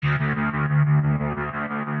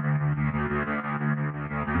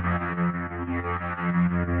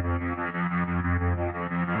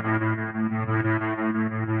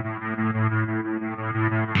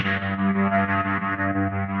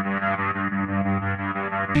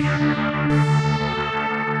Hey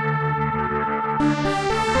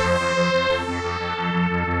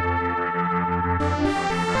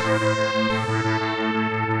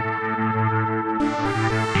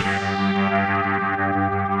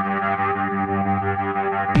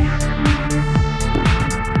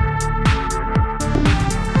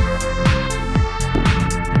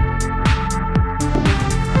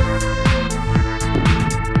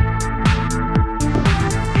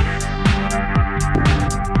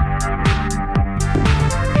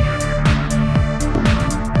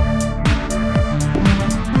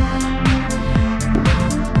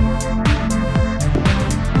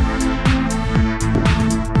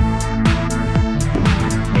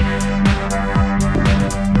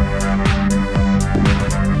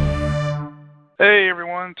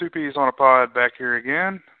everyone, Two Peas on a Pod back here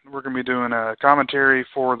again. We're going to be doing a commentary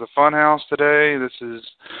for the Funhouse today. This is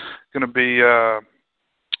going to be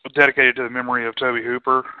dedicated to the memory of Tobe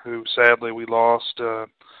Hooper, who sadly we lost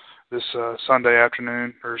this Sunday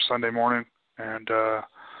afternoon or Sunday morning. And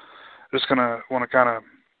just going to want to kind of,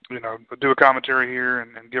 do a commentary here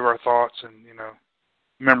and give our thoughts and,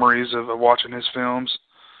 memories of watching his films.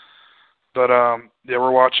 But, yeah,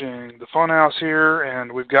 we're watching the Funhouse here, and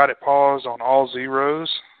we've got it paused on all zeros.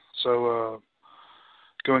 So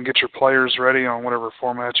go and get your players ready on whatever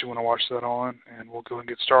format you want to watch that on, and we'll go and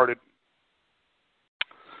get started.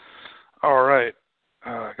 All right.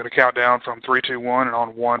 Going to count down from 3, 2, 1, and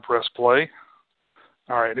on 1, press play.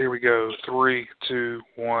 All right, here we go. 3, 2,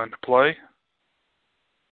 1, play.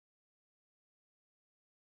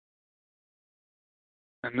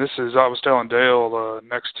 And this is, I was telling Dale,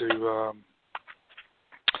 next to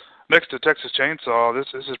Texas Chainsaw, this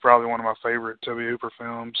is probably one of my favorite Tobe Hooper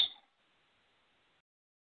films.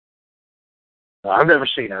 I've never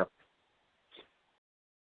seen it.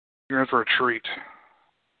 You're in for a treat.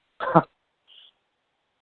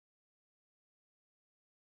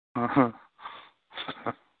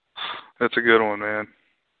 That's a good one, man.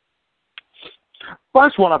 Well,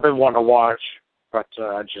 that's one I've been wanting to watch, but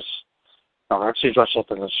it seems like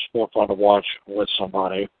something that's more fun to watch with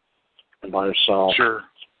somebody than by yourself. Sure.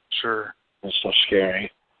 It's so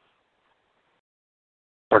scary.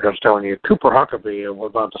 Like I was telling you, Cooper Huckabee, we're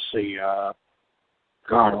about to see,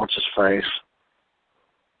 God, what's his face?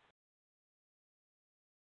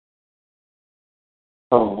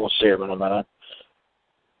 Oh, we'll see him in a minute.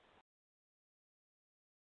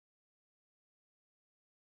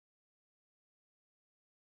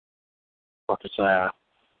 What is that?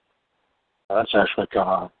 That's actually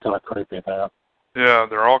kind of creepy, man. Yeah,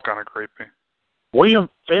 they're all kind of creepy. William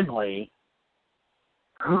Finley.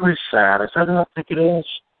 Who is that? Is that who I think it is?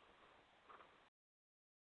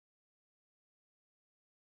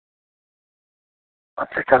 I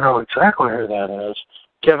think I know exactly who that is.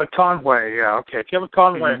 Kevin Conway, yeah, okay. Kevin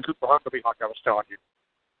Conway and Cooper Huckabee, like I was telling you,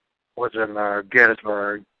 was in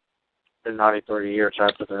Gettysburg in 93 years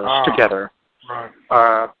after this together.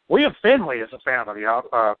 Right. William Finley is a fan of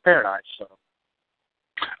the Paradise, so.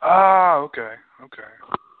 Okay.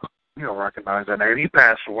 You don't recognize that name. He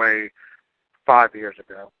passed away 5 years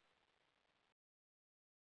ago.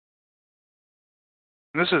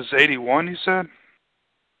 And this is 81, you said?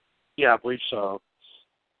 Yeah, I believe so.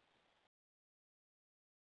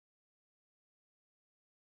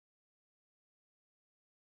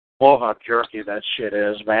 Well, how jerky that shit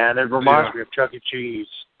is, man. It reminds me of Chuck E. Cheese.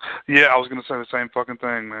 Yeah, I was going to say the same fucking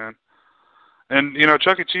thing, man. And,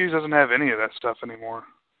 Chuck E. Cheese doesn't have any of that stuff anymore.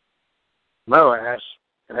 No, it has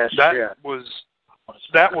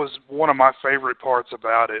that was one of my favorite parts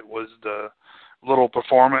about it was the little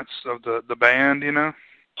performance of the band,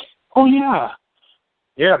 Oh, yeah.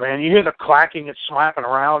 Yeah, man, you hear the clacking and slapping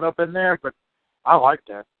around up in there, but I liked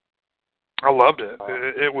that. I loved it.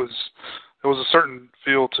 It was a certain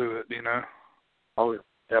feel to it, Oh,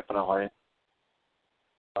 definitely.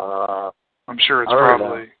 I'm sure it's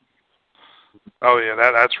probably... Oh, yeah,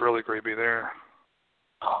 that's really creepy there.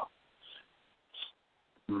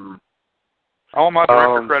 I want my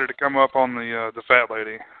director credit to come up on the fat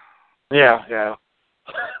lady. Yeah.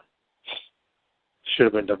 Should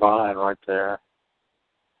have been Divine right there.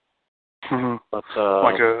 But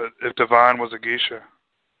if Divine was a geisha.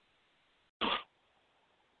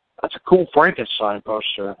 That's a cool Frankenstein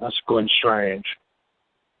poster. That's Glenn Strange.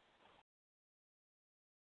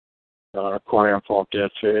 Got an aquarium full of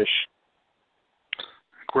dead fish.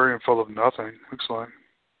 Aquarium full of nothing, looks like.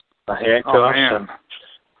 A handcuffs and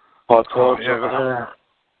hot clothes over there.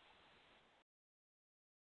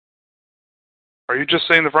 Are you just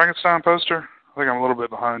seeing the Frankenstein poster? I think I'm a little bit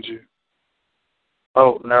behind you.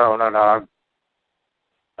 Oh, no.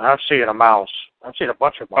 I'm seeing a mouse. I'm seeing a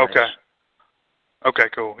bunch of mice. Okay. Okay,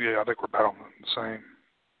 cool. Yeah, I think we're about on the same.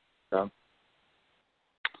 Yeah.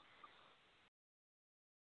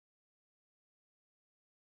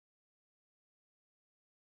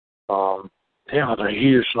 Yeah, they're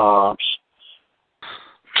huge knobs.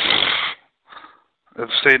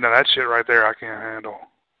 See, now that shit right there I can't handle.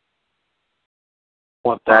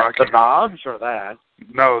 What, that? The knobs or that?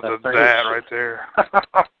 No, that right there.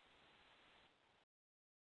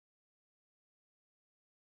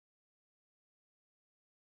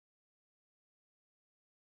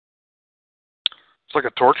 It's like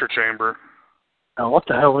a torture chamber. Now, what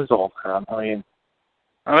the hell is all that? I mean,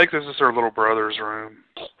 I think this is her little brother's room.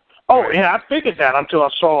 Oh, yeah, I figured that until I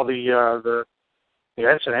saw the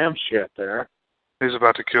S&M shit there. He's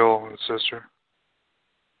about to kill his sister.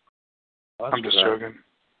 That's I'm just joking.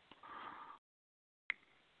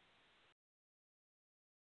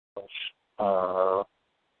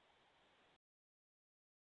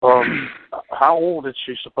 How old is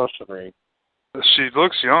she supposed to be? She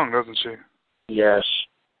looks young, doesn't she? Yes.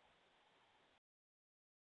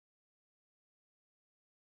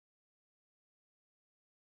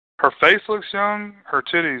 Her face looks young. Her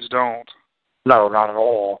titties don't. No, not at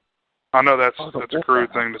all. I know that's a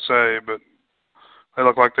crude thing to say, but they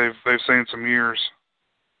look like they've seen some years.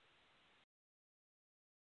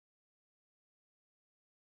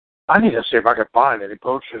 I need to see if I can find any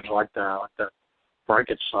posters like that,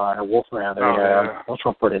 Frankenstein or Wolfman. Yeah. That's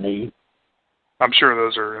one pretty neat. I'm sure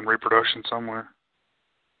those are in reproduction somewhere.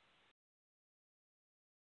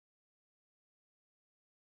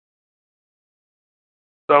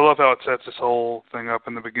 So I love how it sets this whole thing up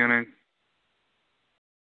in the beginning.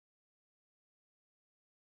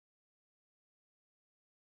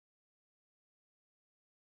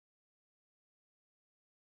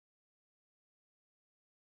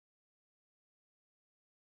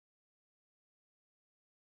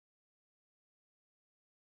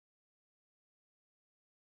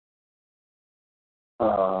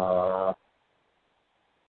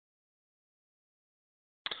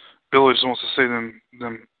 Billy just wants to see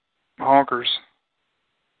them honkers.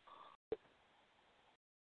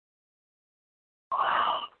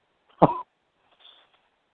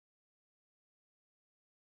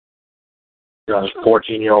 Got his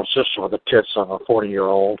 14-year-old sister with the tits of a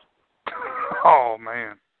 40-year-old. Oh,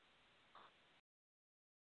 man.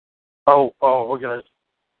 Oh, we're gonna.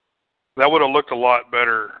 That would have looked a lot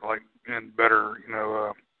better, like in better,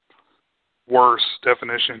 worse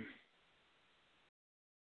definition.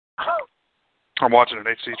 I'm watching an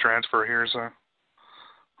HD transfer here, so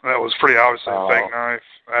that was pretty obviously a fake knife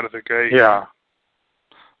out of the gate. Yeah.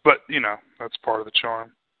 But, that's part of the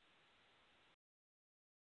charm.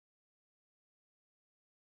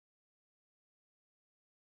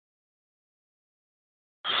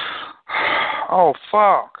 Oh,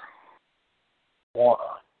 fuck. Well,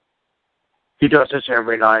 he does this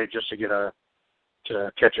every night just to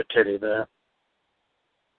catch a titty there.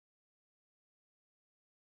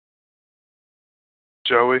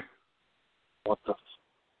 Joey? What the?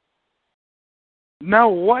 No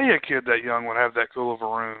way a kid that young would have that cool of a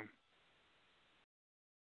room.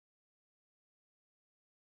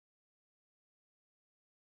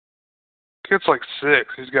 Kid's like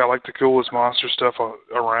 6. He's got like the coolest monster stuff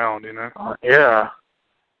around, Yeah.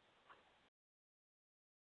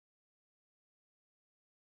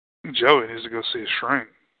 Joey needs to go see a shrink.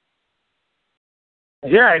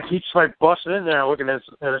 Yeah, he keeps like busting in there looking at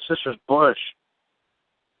his sister's bush.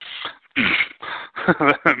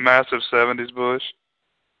 That massive 70s bush.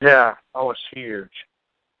 Yeah. Oh, it's huge.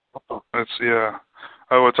 Yeah.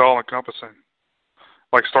 Oh, it's all encompassing.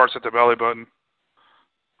 Like starts at the belly button.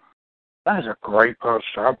 That is a great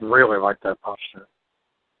poster. I really like that poster.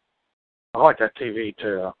 I like that TV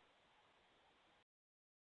too.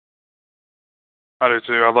 I do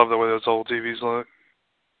too. I love the way those old TVs look.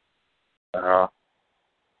 I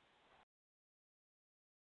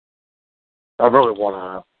really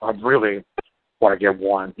want to get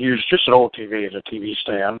one. Use just an old TV as a TV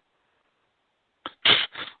stand.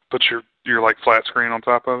 Put your like flat screen on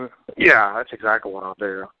top of it? Yeah, that's exactly what I'll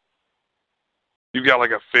do. You've got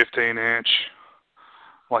like a 15-inch,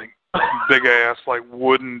 like big ass like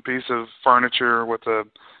wooden piece of furniture with a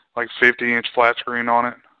like 50-inch flat screen on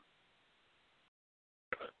it.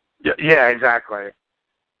 Yeah, exactly.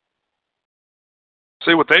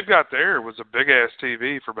 See, what they've got there was a big ass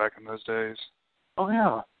TV for back in those days. Oh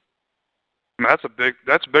yeah. I mean,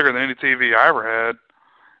 that's bigger than any TV I ever had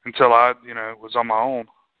until I, was on my own.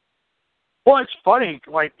 Well, it's funny.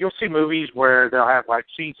 Like you'll see movies where they'll have like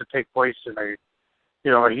scenes that take place in a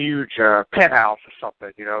huge penthouse or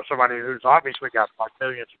something. Somebody who's obviously got like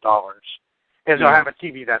millions of dollars, and they'll have a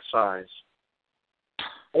TV that size.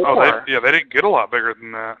 Or, they didn't get a lot bigger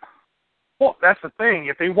than that. Well, that's the thing.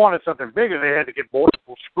 If they wanted something bigger, they had to get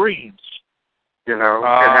multiple screens, and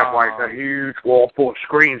have like a huge wall full of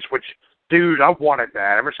screens, which, dude, I've wanted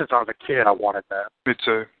that. Ever since I was a kid, I wanted that. Me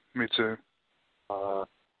too. Of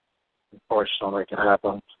course, don't make it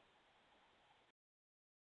happen.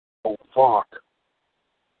 Oh, fuck.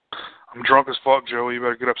 I'm drunk as fuck, Joey. You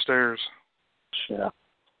better get upstairs. Yeah.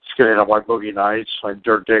 Let's get into like Boogie Nights, like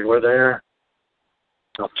Dirk Diggler there.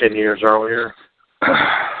 10 years earlier.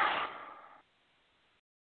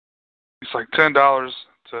 It's like $10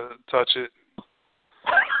 to touch it,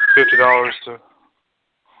 $50 to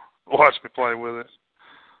watch me play with it.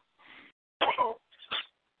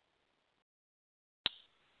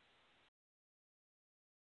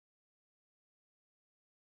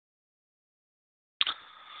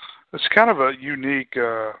 It's kind of a unique,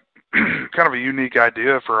 idea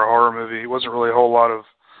for a horror movie. It wasn't really a whole lot of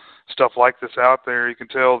stuff like this out there. You can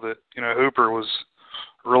tell that Hooper was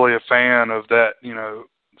really a fan of that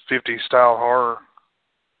 50s style horror.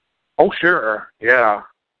 Oh sure, yeah.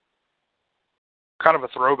 Kind of a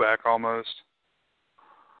throwback almost.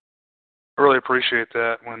 I really appreciate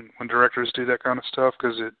that when directors do that kind of stuff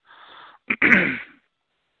because it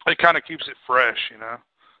it kind of keeps it fresh,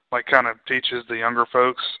 like kind of teaches the younger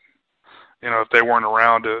folks, if they weren't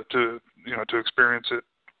around to experience it.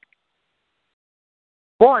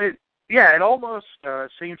 Well, it almost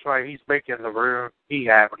seems like he's making the room he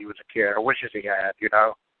had when he was a kid, or wishes he had,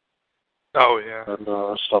 Oh, yeah.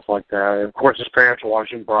 And stuff like that. And of course, his parents were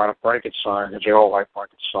watching Bride of Frankenstein, because they all like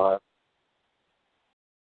Frankenstein.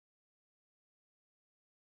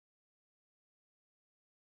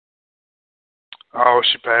 Oh,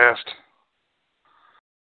 she passed.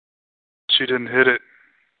 She didn't hit it.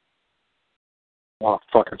 Oh,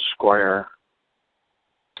 fucking square.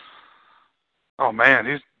 Oh, man,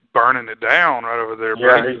 he's burning it down right over there,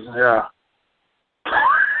 yeah, buddy. Yeah.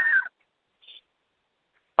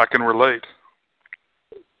 I can relate.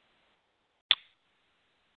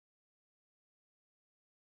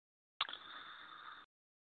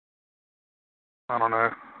 I don't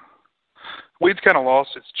know. Weed's kind of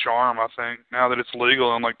lost its charm, I think, now that it's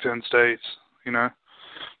legal in like 10 states,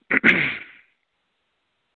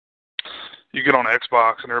 You get on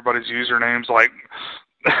Xbox and everybody's username's like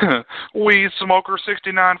Weed Smoker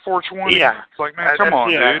 69420. Yeah. It's like, man, come on,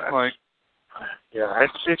 dude. Like, yeah,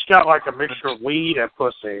 it's got like a mixture of weed and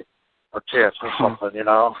pussy or tits or something,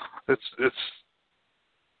 It's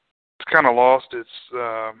kind of lost its.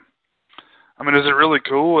 I mean, is it really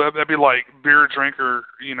cool? That'd be like beer drinker,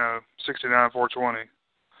 69420.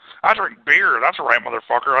 I drink beer. That's right,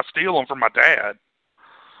 motherfucker. I steal them from my dad.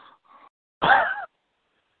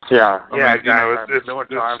 Yeah, I mean, exactly. It's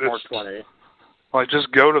 420. Like,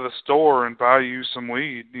 just go to the store and buy you some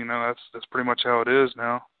weed. That's pretty much how it is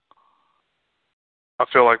now. I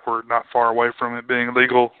feel like we're not far away from it being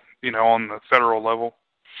legal, on the federal level.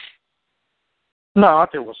 No, I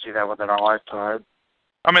think we'll see that within our lifetime.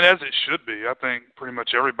 I mean, as it should be. I think pretty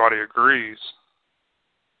much everybody agrees.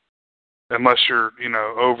 Unless you're,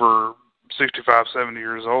 over 65, 70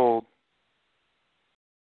 years old.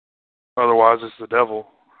 Otherwise, it's the devil,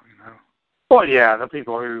 Well, yeah, the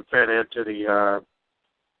people who fed into the,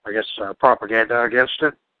 propaganda against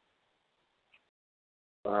it.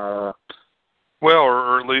 Well,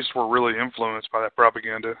 or at least we're really influenced by that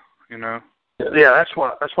propaganda, Yeah, that's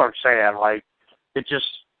what I'm saying. Like, it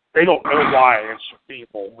just, they don't know why it's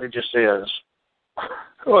people. It just is.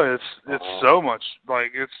 Well, it's so much,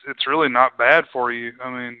 like, it's really not bad for you. I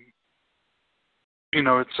mean,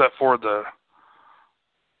 except for the,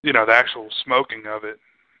 the actual smoking of it.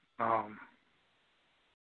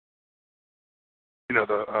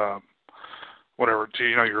 The, whatever, to,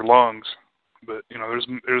 your lungs. But, there's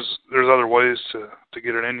other ways to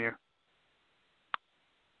get it in you.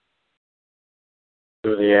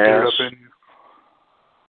 Through the ass. Get it up in you.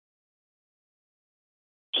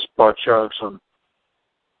 Just butt chug some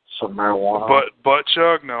marijuana. Butt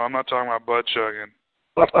chug? No, I'm not talking about butt chugging.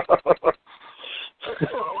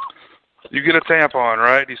 You get a tampon,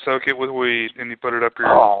 right? You soak it with weed, and you put it up your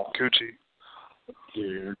coochie.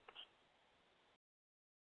 Dude.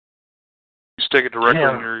 You stick it directly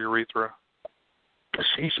in your urethra.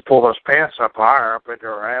 She used to pull those pants up higher up into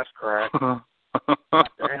her ass crack.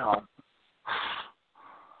 Damn.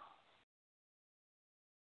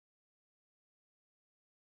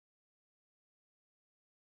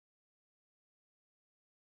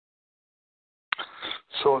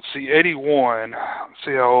 So let's see, 81. Let's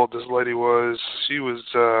see how old this lady was. She was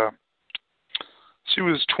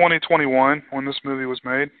 2021 when this movie was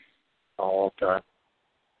made. Oh, okay.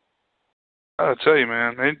 I tell you,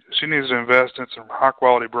 man, she needs to invest in some high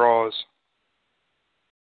quality bras.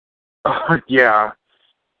 Yeah.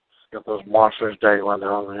 Got those monsters dangling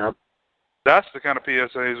down there. That's the kind of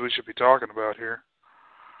PSAs we should be talking about here.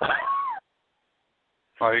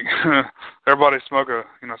 Like, everybody smoke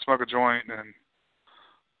a joint and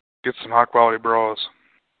get some high quality bras.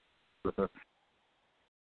 The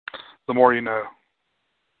more you know.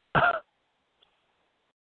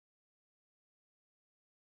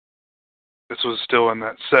 This was still in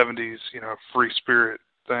that 70s, free spirit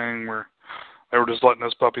thing where they were just letting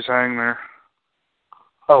those puppies hang there.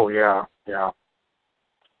 Oh, yeah. I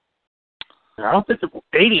don't think the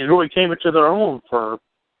 80s really came into their own for,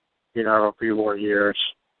 a few more years.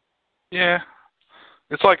 Yeah.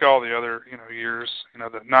 It's like all the other, years.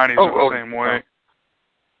 The 90s are the same way.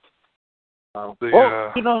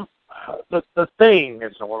 The Thing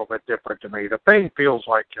is a little bit different to me. The Thing feels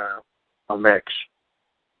like a mix.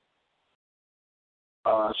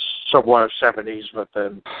 Somewhat of 70s, but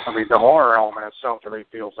then, the horror element itself to me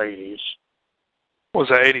feels 80s. Was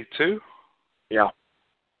that 82? Yeah.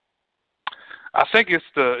 I think it's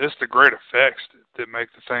the great effects that make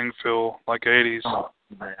the Thing feel like 80s. Oh,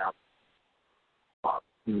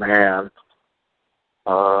 man.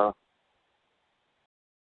 I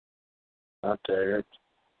tell you.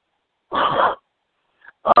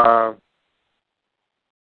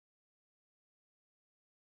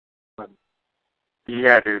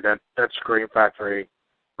 Yeah, dude, that Scream Factory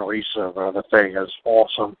release of the Thing is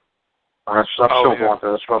awesome. I'm still going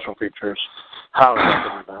to the special features. How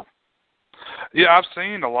recommend them? Yeah, I've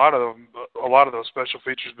seen a lot of those special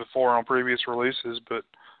features before on previous releases, but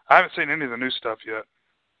I haven't seen any of the new stuff yet.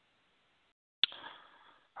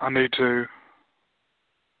 I need to.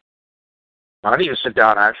 I need to sit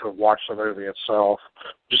down and actually watch the movie itself.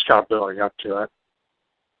 Just kind of building up to it.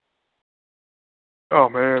 Oh,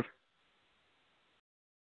 man.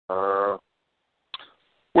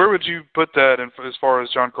 Where would you put that as far as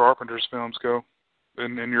John Carpenter's films go,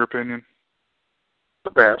 in your opinion?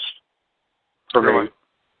 The best. For really? Me.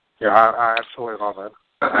 Yeah, I absolutely love it.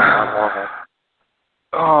 I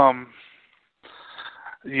love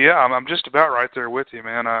it. Yeah, I'm just about right there with you,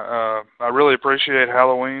 man. I really appreciate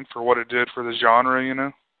Halloween for what it did for the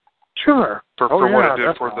genre, Sure. For what it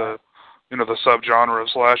did for the, the subgenre of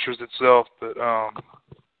slashers itself. But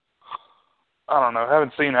I don't know. I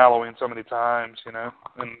haven't seen Halloween so many times, and of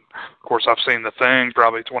course I've seen The Thing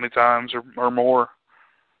probably 20 times or more.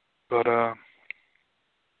 But I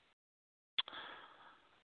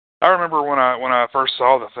remember when I first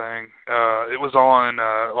saw The Thing, it was on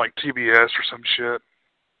like TBS or some shit.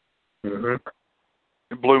 Mm-hmm.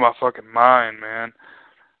 It blew my fucking mind, man.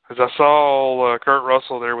 As I saw Kurt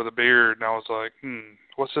Russell there with a beard, and I was like,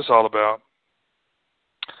 what's this all about?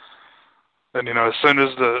 And as soon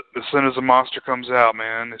as the monster comes out,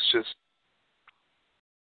 man, it just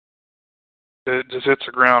hits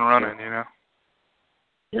the ground running,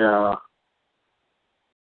 Yeah.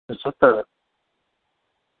 Is that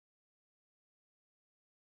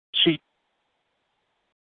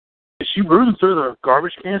Is she rooting through the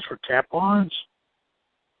garbage cans for tampons?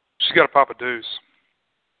 She's got a Papa Deuce.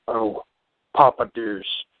 Oh, Papa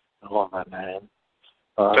Deuce. I love that name.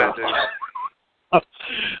 Fat Deuce.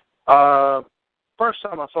 First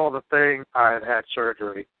time I saw The Thing, I had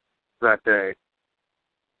surgery that day.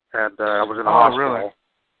 And I was in the hospital. Really?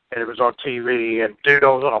 And it was on TV. And, dude, I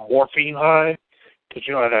was on a morphine high. Because,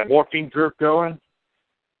 I had that morphine drip going.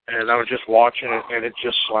 And I was just watching it. And it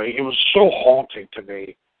just, it was so haunting to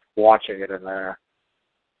me watching it in there.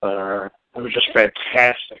 It was just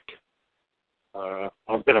fantastic.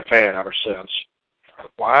 I've been a fan ever since.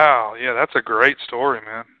 Wow. Yeah, that's a great story,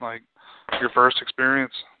 man. Like, your first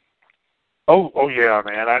experience. Oh yeah,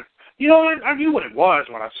 man. I knew what it was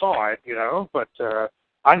when I saw it, but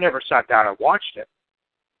I never sat down and watched it.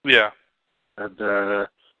 Yeah. And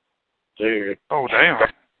dude. Oh damn.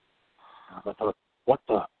 What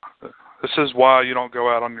the? This is why you don't go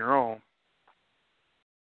out on your own.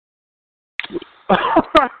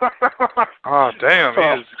 Oh damn,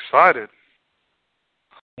 he is excited.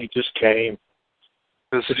 He just came.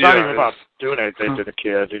 It's not even about doing anything to the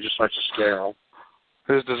kid. He just likes to scare him.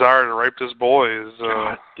 His desire to rape this boy is...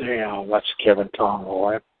 God damn, that's Kevin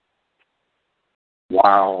Conroy.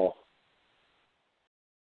 Wow.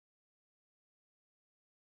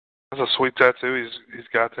 That's a sweet tattoo he's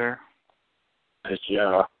got there.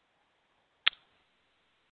 Yeah.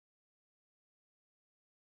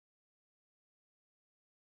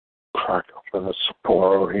 Crack open the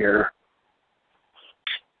Sapporo here.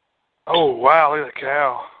 Oh, wow, look at the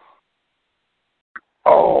cow.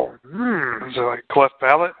 Oh, Is it like cleft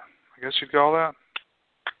palate? I guess you'd call that?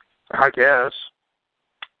 I guess.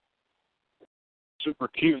 Super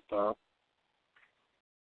cute, though.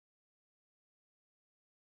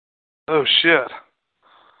 Oh, shit.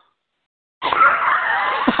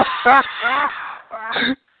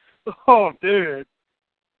 Oh, dude.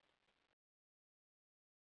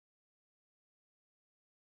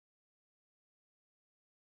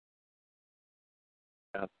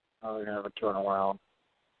 Yeah, I haven't turned around.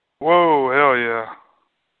 Whoa, hell yeah.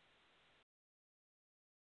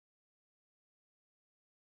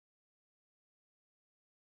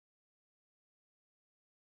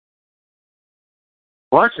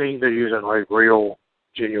 Well, I think they're using like real,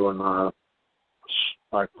 genuine,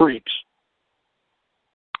 like freaks.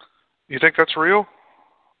 You think that's real?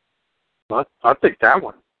 But I think that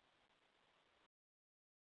one.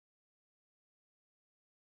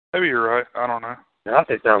 Maybe you're right. I don't know. Yeah, I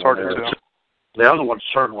think that It's hard one to is. tell. The other one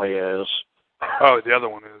certainly is. Oh, the other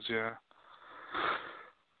one is, yeah.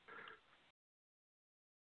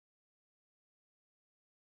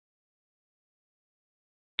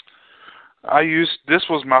 This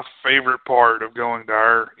was my favorite part of going to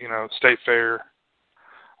our, state fair,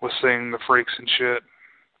 was seeing the freaks and shit.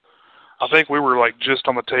 I think we were like just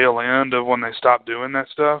on the tail end of when they stopped doing that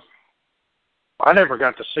stuff. I never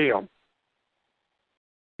got to see them.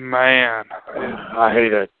 Man. I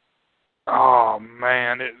hate it. Oh,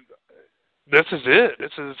 man. This is it.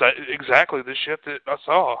 This is exactly the shit that I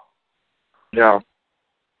saw. Yeah.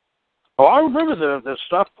 Well, I remember the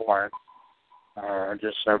stuff for it. I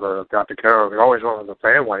just never got to go. We always went with the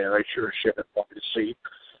family, and they sure shit wanted to see,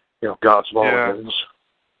 God's Mulligans.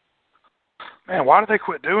 Man, why did they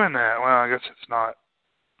quit doing that? Well, I guess it's not.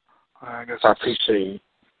 I guess Our it's PC.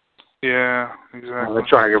 Yeah, exactly. Well, they're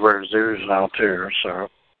trying to get rid of zoos now too, so.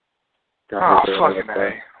 Oh, fucking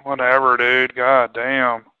A. Whatever, dude. God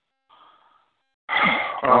damn.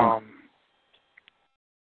 Well,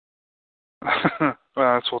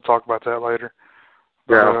 we'll talk about that later.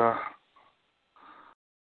 But, yeah.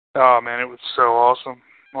 Oh man, it was so awesome.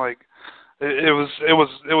 Like, it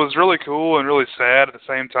was really cool and really sad at the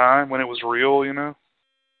same time when it was real, Yeah.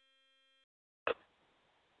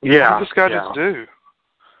 What did this guy just do?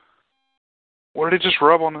 What did he just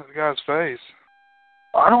rub on the guy's face?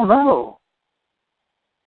 I don't know.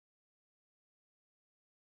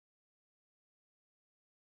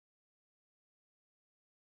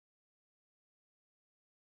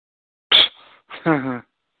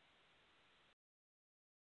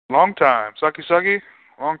 Long time. Sucky sucky?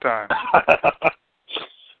 Long time.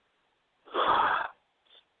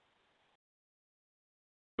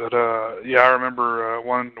 But yeah, I remember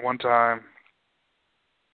one time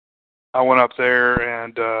I went up there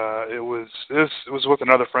and it was with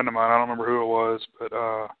another friend of mine. I don't remember who it was, but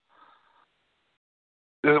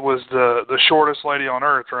it was the shortest lady on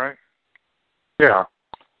earth, right? Yeah.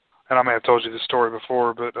 And I may have told you this story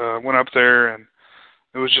before, but went up there and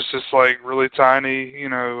it was just this like really tiny,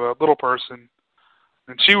 little person,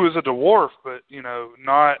 and she was a dwarf, but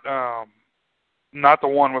not the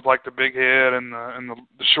one with like the big head and the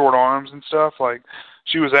short arms and stuff. Like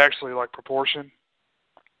she was actually like proportioned.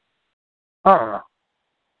 Huh.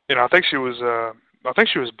 I think she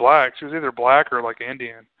was black. She was either black or like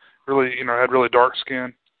Indian. Really, had really dark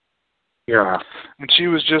skin. Yeah. And she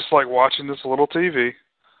was just like watching this little TV.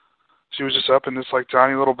 She was just up in this like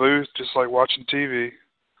tiny little booth, just like watching TV.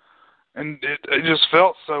 And it just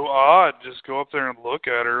felt so odd just go up there and look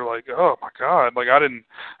at her like, oh my God. Like I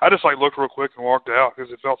just like looked real quick and walked out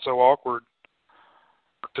because it felt so awkward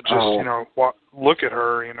to just, look at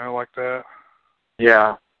her, like that.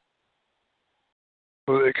 Yeah.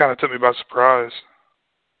 It kind of took me by surprise.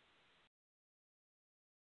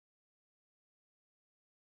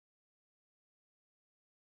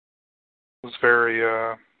 It was very,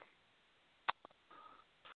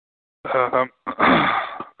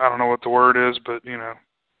 I don't know what the word is, but,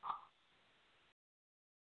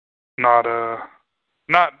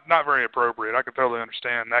 not very appropriate. I could totally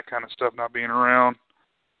understand that kind of stuff not being around.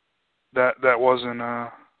 That wasn't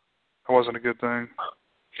a good thing.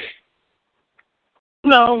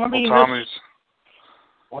 No, I mean, Tommy's.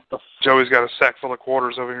 What the? Joey's got a sack full of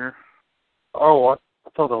quarters over here. Oh, I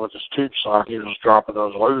thought it was his tube sock. He was dropping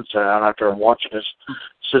those loads down after watching his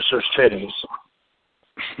sister's titties.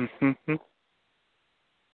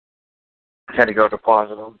 Had to go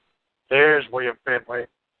deposit them. There's William Finley.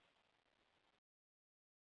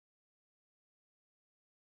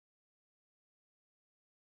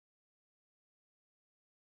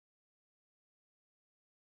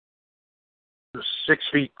 He was 6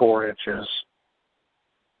 feet 4 inches.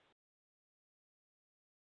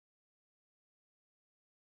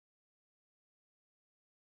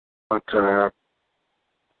 But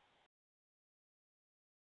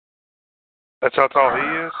That's how tall he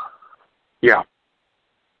is? Yeah.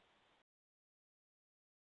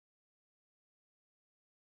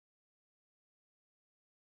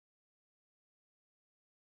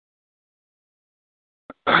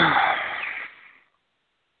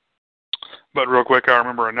 But real quick, I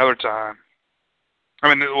remember another time.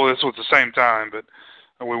 I mean, well, this was the same time, but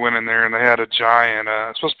we went in there and they had a giant,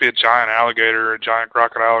 it's supposed to be a giant alligator or a giant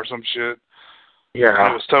crocodile or some shit. Yeah.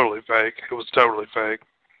 And it was totally fake. It was totally fake.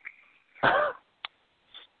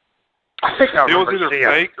 I think I remember it was either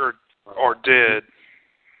seeing fake or dead.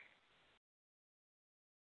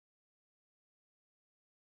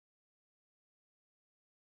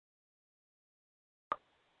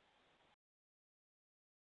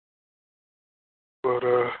 But,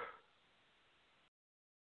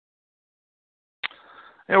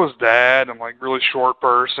 it was Dad and like really short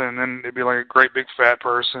person, and then it'd be like a great big fat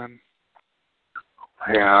person.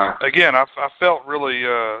 Yeah. Again, I felt really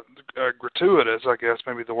gratuitous, I guess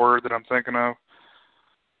maybe the word that I'm thinking of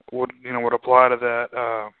would apply to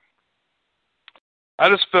that. I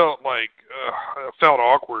just felt like I felt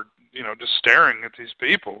awkward, just staring at these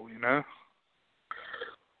people,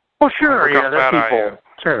 Well, sure, Look how yeah, they're fat I people. am.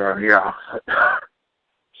 Sure, yeah.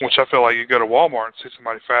 Which I feel like you go to Walmart and see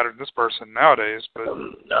somebody fatter than this person nowadays, but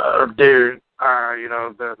Dude,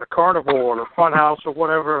 the carnival or the funhouse or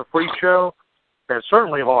whatever, a freak show, has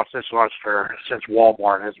certainly lost its luster since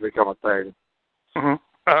Walmart has become a thing.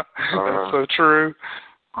 that's so true.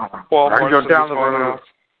 I can go down the road.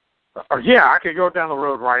 Yeah, I could go down the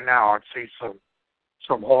road right now and see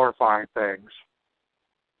some horrifying things.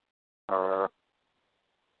 Ugh,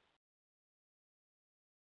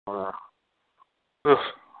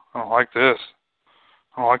 I don't like this.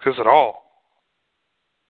 I don't like this at all.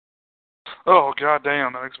 Oh,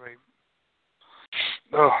 goddamn, that makes me...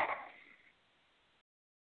 Oh.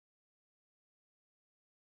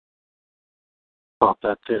 Pop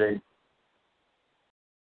that titty.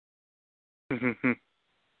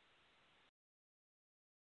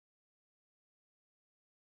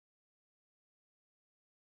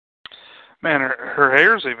 Man, her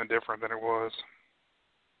hair's even different than it was.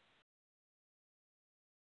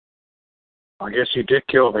 I guess he did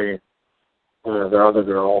kill the other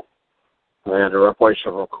girl. They had to replace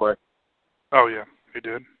her real quick. Oh, yeah, he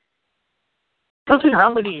did. I think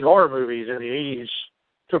how many horror movies in the 80s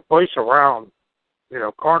took place around,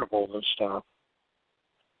 carnivals and stuff.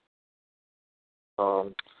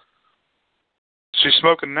 She's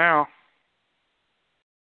smoking now.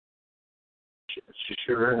 She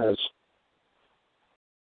sure is.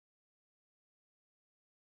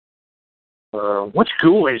 Which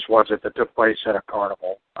Ghoulies was it that took place at a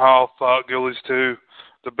carnival? Oh, fuck, Ghoulies 2.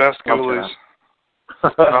 The best Ghoulies.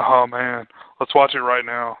 Okay. Oh, man. Let's watch it right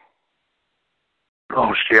now.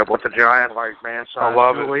 Oh, shit, with the giant, man-sized I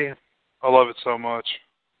love Ghoulie? it. I love it so much.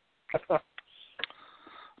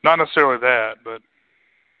 Not necessarily that, but...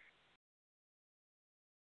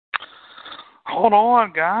 Hold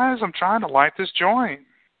on, guys. I'm trying to light this joint.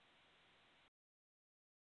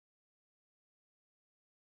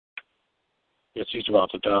 Yes, he's about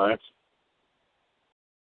to die.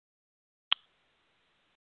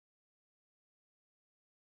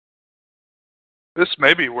 This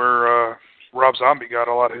may be where Rob Zombie got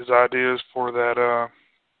a lot of his ideas for that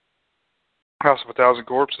House of a Thousand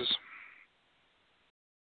Corpses.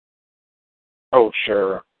 Oh,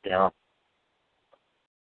 sure. Yeah. Is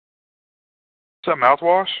that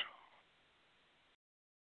mouthwash?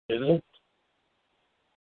 Is it?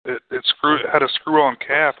 It had a screw-on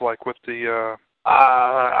cap, like with the.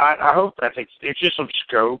 I hope it's just some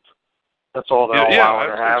scope. That's all they'll allow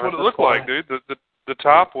to have. That's what it looked like, dude. The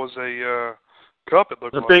top was a cup. It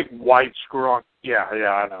looked like the big white screw-on. Yeah,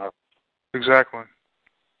 I know. Exactly.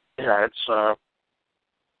 Yeah, it's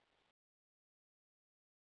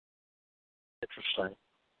interesting.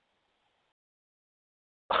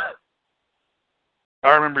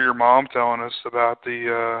 I remember your mom telling us about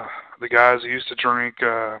the guys who used to drink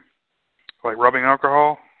like rubbing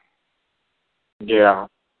alcohol. Yeah.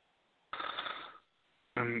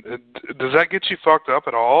 And does that get you fucked up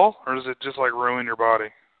at all, or does it just like ruin your body?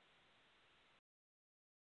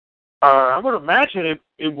 I would imagine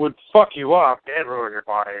it would fuck you up and ruin your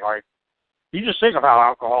body. Like, you just think of how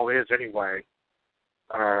alcohol is anyway.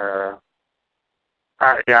 I'd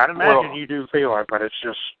imagine you do feel it, but it's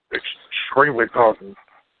just extremely potent.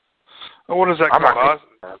 What is that called?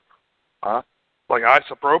 Huh? Like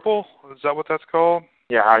isopropyl? Is that what that's called?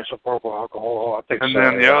 Yeah, isopropyl alcohol. I think and so.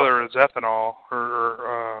 And then the other is ethanol,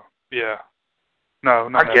 or yeah. No,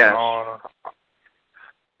 not I ethanol. Guess.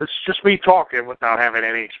 It's just me talking without having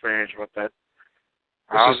any experience with it.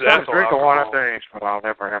 I'll This is ethyl drink a lot of alcohol. things, but I'll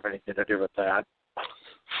never have anything to do with that.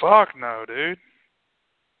 Fuck no, dude.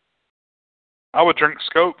 I would drink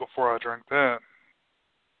Scope before I drink that.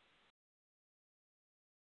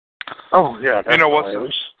 Oh yeah, You know what's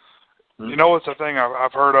definitely. you know what's the thing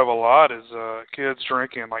I've heard of a lot is kids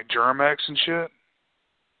drinking like Germex and shit.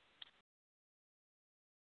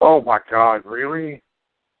 Oh my God, really?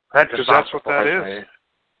 That Because that's what that is. me.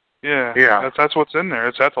 Yeah. Yeah. That's what's in there.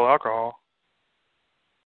 It's ethyl alcohol.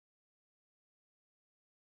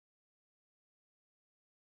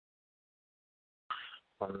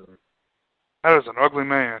 That is an ugly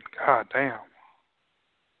man. God damn.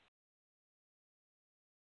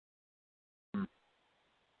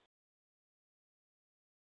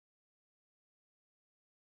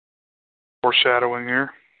 Foreshadowing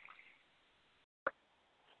here.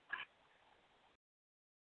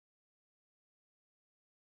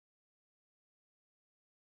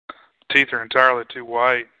 Teeth are entirely too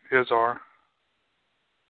white. His are.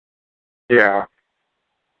 Yeah.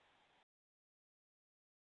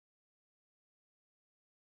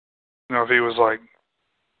 You know, if he was like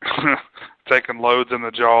taking loads in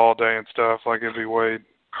the jaw all day and stuff, like it'd be way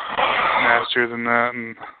nastier than that,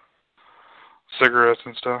 and cigarettes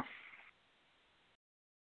and stuff.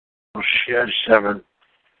 Oh shit, having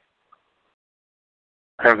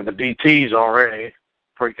the DTs already,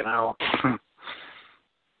 freaking out.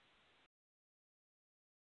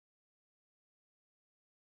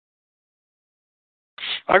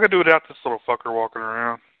 I could do without this little fucker walking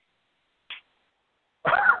around.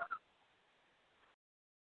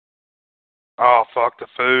 Oh, fuck the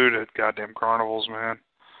food at goddamn carnivals, man.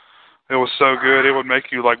 It was so good. It would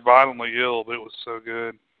make you, like, violently ill, but it was so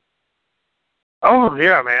good. Oh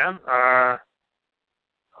yeah, man.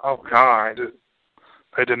 Oh God.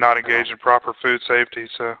 They did not engage in proper food safety,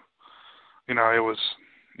 so, you know, it was,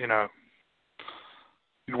 you know,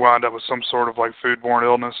 you'd wind up with some sort of, like, foodborne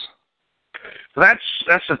illness. That's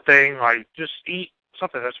the thing. Like, just eat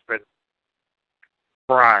something that's been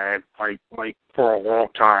fried, like for a long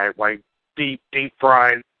time, like deep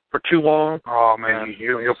fried for too long. Oh, man. And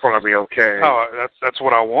you'll probably be okay. Oh, that's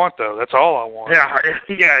what I want, though. That's all I want. Yeah,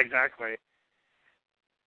 yeah, exactly.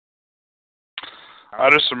 I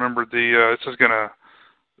just remembered this is going to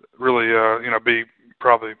really, you know, be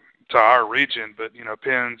probably to our region, but, you know,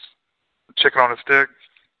 Penn's chicken on a stick.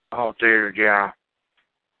 Oh, dude, yeah.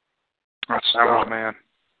 That's, oh, man.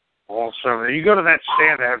 Also, you go to that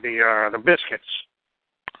stand, they have the biscuits.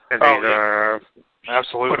 And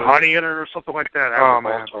absolutely. Put honey in it or something like that. Oh,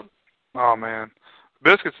 man. Awesome. Oh, man.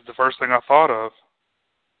 Biscuits is the first thing I thought of.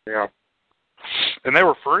 Yeah. And they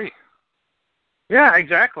were free. Yeah,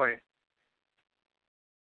 exactly.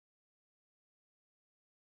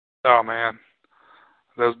 Oh, man.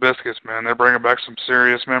 Those biscuits, man, they're bringing back some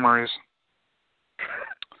serious memories.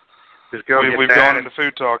 Just go We've gone into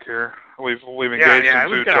food talk here. We've engaged in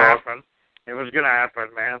food talk. Happen. It was going to happen,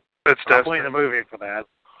 man. It's definitely in the movie for that.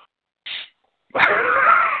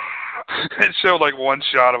 It showed like one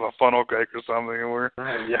shot of a funnel cake or something, and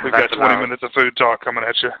we've got 20 minutes of food talk coming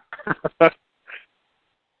at you.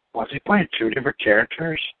 Was he playing two different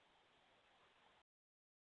characters?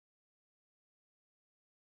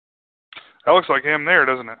 That looks like him there,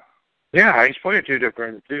 doesn't it? Yeah, he's playing two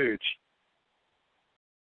different dudes.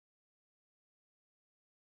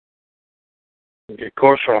 Of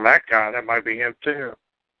course, on that guy, that might be him too.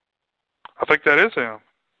 I think that is him.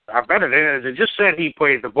 I bet it is. It just said he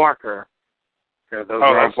played the Barker. Yeah, those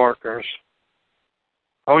are Barkers.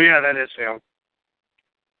 Oh yeah, that is him.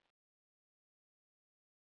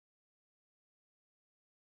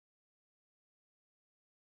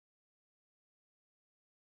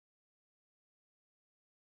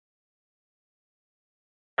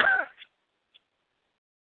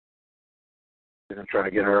 Gonna try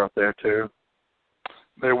to get her up there too.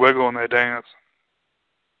 They wiggle and they dance.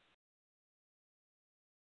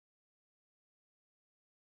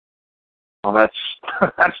 Well,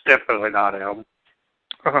 that's definitely not him.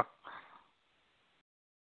 I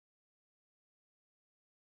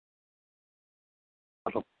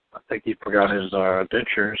think he forgot his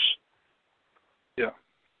dentures. Yeah.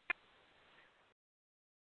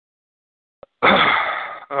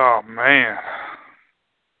 Oh man.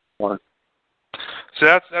 What? See,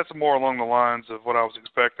 that's more along the lines of what I was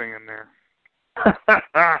expecting in there.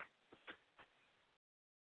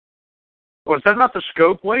 Was that not the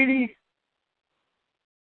Scope lady?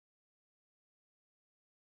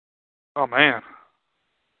 Oh man.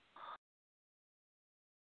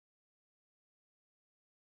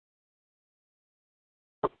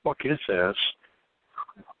 What the fuck is this?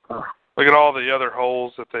 Look at all the other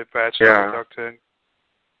holes that they patched Yeah. with duct tape.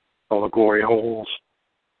 All the glory holes.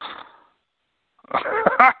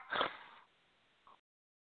 I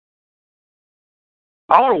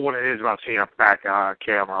don't know what it is about seeing a fat guy on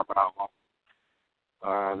camera, but I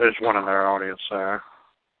don't know. There's one in their audience there.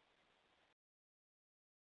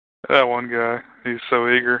 That one guy, he's so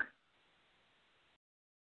eager.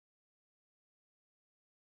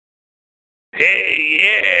 Hey,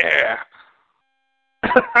 yeah!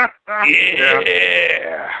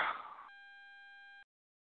 Yeah!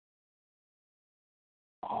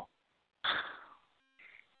 Oh.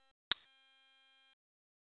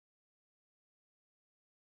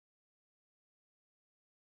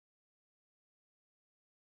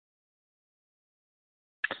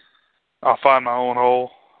 I'll find my own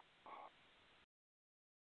hole.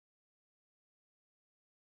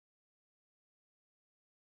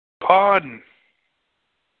 Pardon.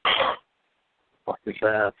 Fuck is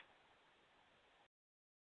that?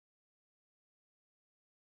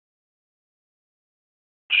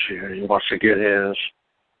 Shit, he wants to get his.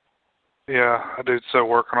 Yeah, I dude's still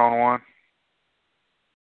working on one.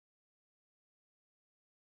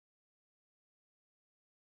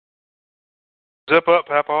 Zip up,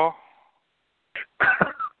 Papa.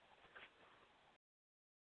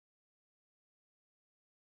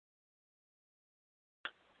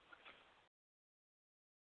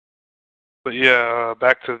 But yeah,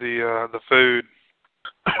 back to the food.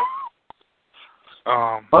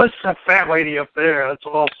 Oh, it's that fat lady up there. That's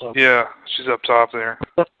awesome. Yeah, she's up top there.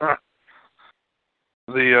 I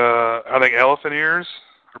think elephant ears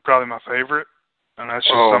are probably my favorite, and that's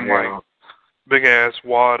just like big ass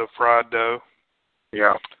wad of fried dough.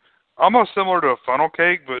 Yeah. Almost similar to a funnel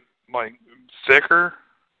cake, but like thicker.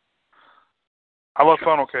 I love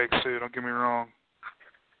funnel cakes too. Don't get me wrong.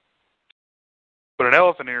 But an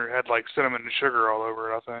elephant ear had like cinnamon and sugar all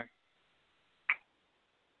over it, I think.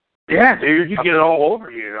 Yeah, dude, you get it all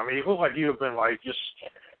over you. I mean, you look like you've been like just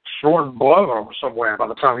snorting blood on somewhere by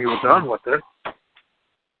the time you were done with it.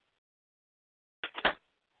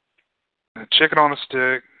 And chicken on a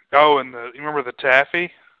stick. Oh, and you remember the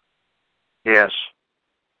taffy? Yes.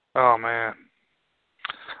 Oh man,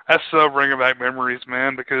 that's so bringing back memories,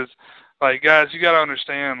 man. Because, like, guys, you got to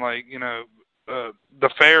understand, like, you know, the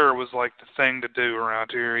fair was like the thing to do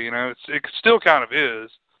around here. You know, it still kind of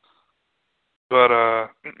is. But,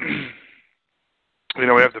 you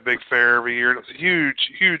know, we have the big fair every year. It's a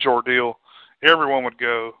huge, huge ordeal. Everyone would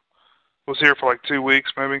go. Was here for like 2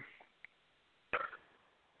 weeks, maybe.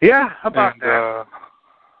 Yeah, how about that?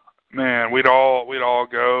 Man, we'd all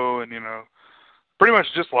go, and you know, pretty much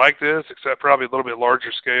just like this, except probably a little bit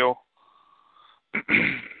larger scale.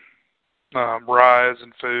 Rides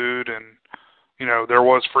and food, and you know, there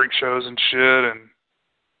was freak shows and shit, and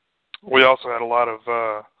we also had a lot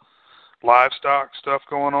of livestock stuff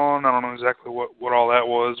going on. I don't know exactly what all that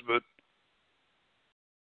was, but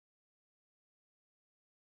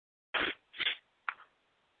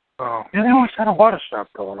yeah, they always had a lot of stuff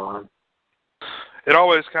going on. It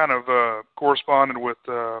always kind of corresponded with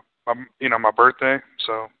my birthday.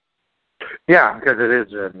 So yeah, because it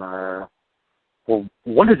is in. Well,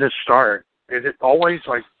 when did it start? Is it always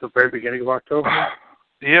like the very beginning of October?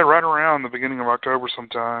 Yeah, right around the beginning of October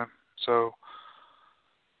sometime. So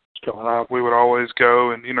we would always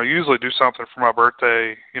go and, you know, usually do something for my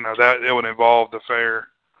birthday, you know, that it would involve the fair.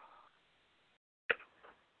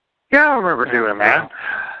 Yeah, I remember doing that.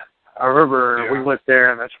 I remember we went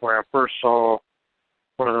there, and that's where I first saw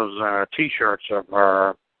one of those T-shirts of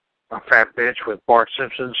a fat bitch with Bart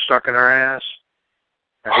Simpson stuck in her ass.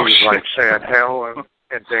 And he was like saying hell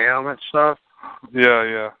and damn and stuff. Yeah,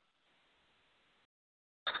 yeah.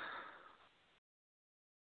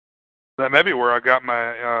 That may be where I got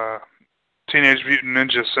my Teenage Mutant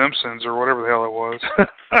Ninja Simpsons or whatever the hell it was.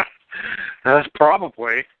 That's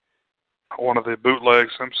probably one of the bootleg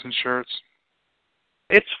Simpson shirts.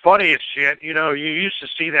 It's funny as shit. You know, you used to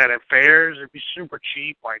see that at fairs. It'd be super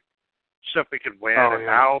cheap, like stuff we could win. And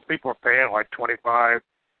now people are paying like $25,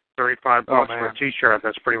 $35 for a T-shirt.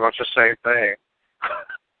 That's pretty much the same thing.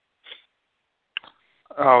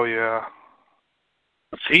 Oh yeah.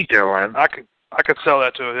 What's he doing? I could sell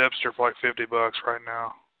that to a hipster for like $50 right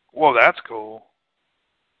now. Well, that's cool.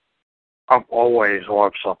 I've always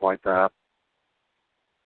loved stuff like that.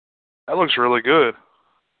 That looks really good.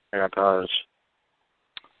 Yeah, it does.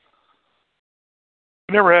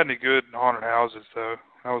 We never had any good haunted houses, though.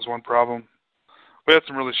 That was one problem. We had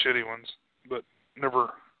some really shitty ones, but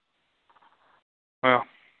never. Well,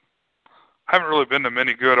 I haven't really been to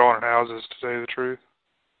many good haunted houses, to tell you the truth.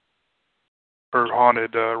 Or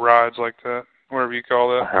haunted rides like that, whatever you call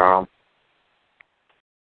that.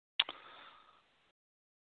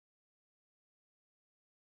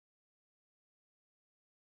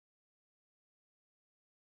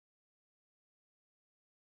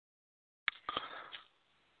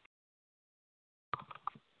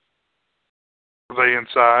 Were they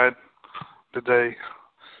inside? Did they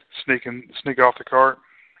sneak off the cart?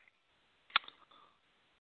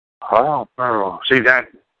 I don't know. See that?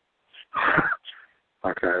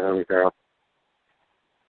 Okay, there we go.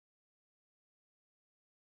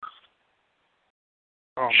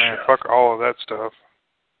 Oh man, fuck all of that stuff.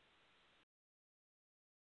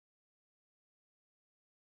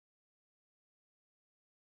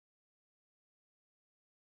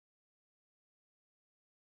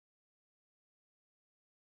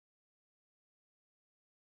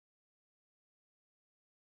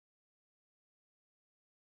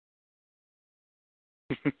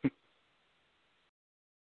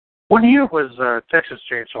 What year was Texas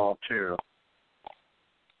Chainsaw 2?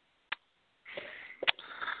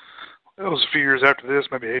 It was a few years after this,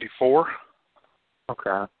 maybe 84.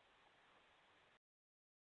 Okay.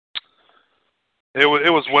 It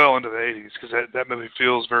was well into the 80s because that movie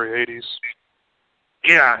feels very 80s.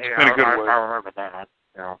 Yeah, in a good way. I remember that.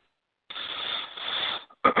 Yeah.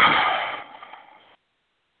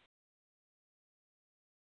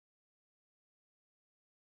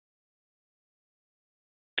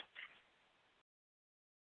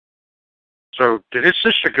 So, did his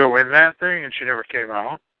sister go in that thing and she never came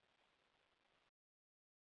out?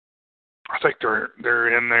 I think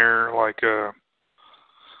they're in there like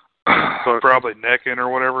probably necking or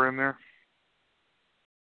whatever in there.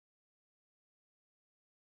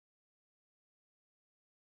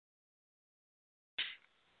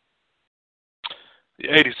 The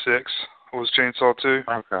 86 was Chainsaw 2.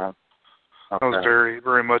 Okay. That was very,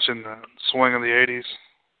 very much in the swing of the 80s.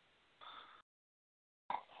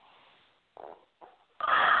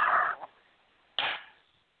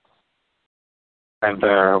 And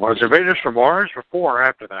was Invaders from Mars before or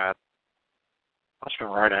after that? Must have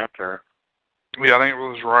been right after. Yeah, I think it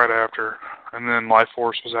was right after, and then Life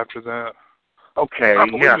Force was after that. Okay,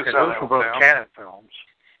 yeah, because those were both canon films.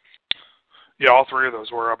 Yeah, all three of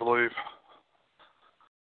those were, I believe.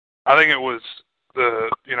 I think it was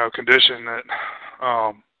the, condition that,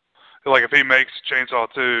 like if he makes Chainsaw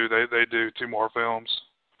 2, they do 2 more films.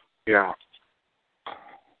 Yeah.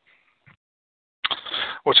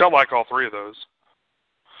 Which I like all 3 of those.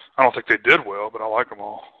 I don't think they did well, but I like them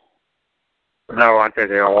all. No, I think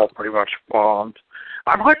they all pretty much bombed.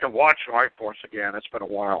 I'd like to watch Life Force again. It's been a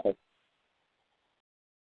while.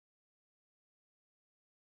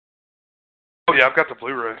 Oh, yeah, I've got the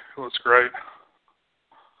Blu-ray. It looks great.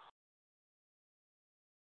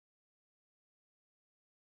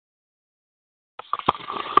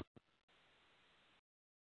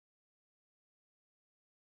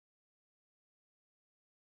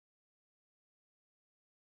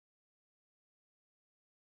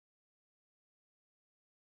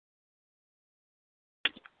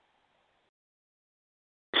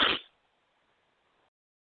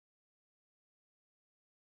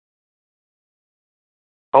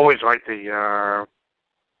 Always like the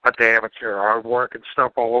amateur artwork and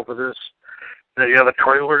stuff all over this. The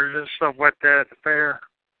trailers and stuff like that at the fair.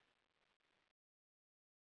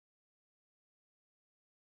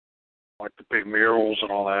 Like the big murals and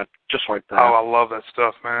all that, just like that. Oh, I love that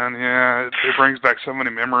stuff, man. Yeah, it brings back so many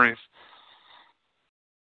memories.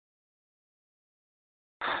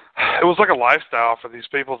 It was like a lifestyle for these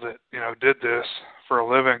people that, did this for a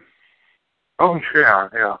living. Oh, yeah,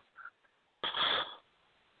 yeah.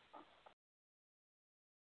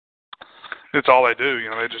 It's all they do,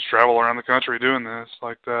 they just travel around the country doing this,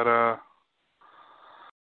 like that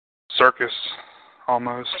circus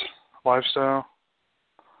almost lifestyle.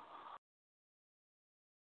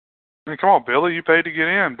 I mean, come on, Billy, you paid to get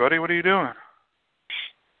in, buddy. What are you doing?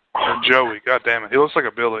 Or Joey, God damn it, he looks like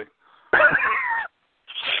a Billy.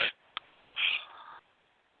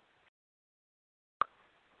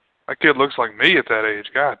 That kid looks like me at that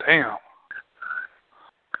age. God damn.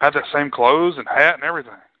 I had that same clothes and hat and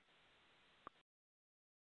everything.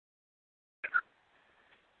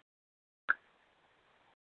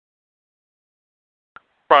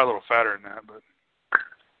 Probably a little fatter than that,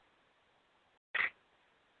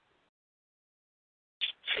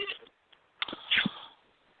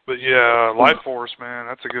 but yeah, Life Force, man,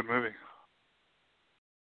 that's a good movie.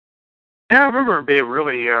 Yeah, I remember it being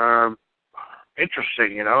really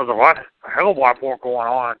interesting. There's a hell of a lot more going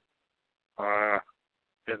on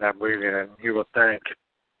in that movie than you would think.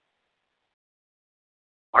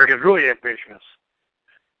 Like, it's really ambitious.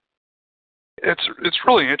 It's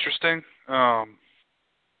really interesting.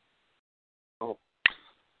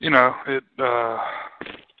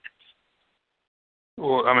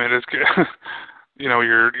 Well, I mean, it's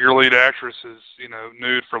your lead actress is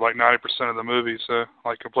nude for like 90% of the movie, so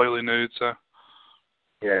like completely nude. So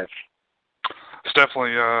yes. It's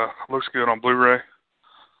definitely looks good on Blu-ray.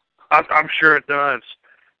 I'm sure it does.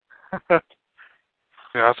 Yeah,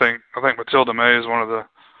 I think Matilda May is one of the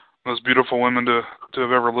most beautiful women to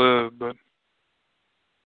have ever lived. But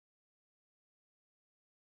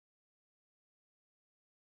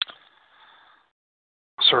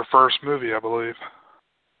it's her first movie, I believe.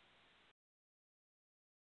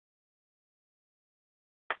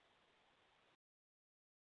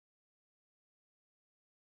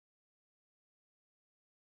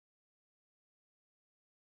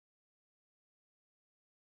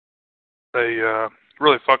 They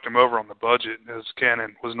really fucked him over on the budget, as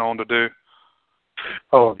Cannon was known to do.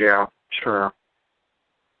 Oh, yeah, sure.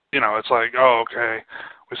 You know, it's like, oh, okay,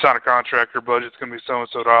 we signed a contract, your budget's going to be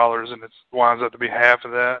so-and-so dollars, and it winds up to be half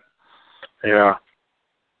of that. Yeah.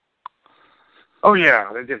 Oh, yeah,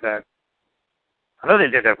 they did that. I know they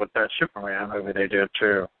did that with that Superman movie they did,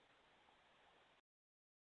 too.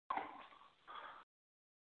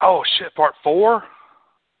 Oh, shit, part 4?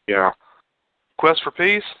 Yeah. Quest for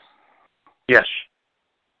Peace? Yes.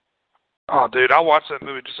 Oh, dude, I watched that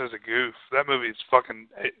movie just as a goof. That movie is fucking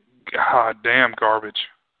goddamn garbage.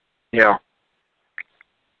 Yeah.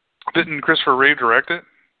 Didn't Christopher Reeve direct it?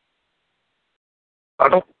 I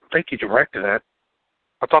don't think he directed it.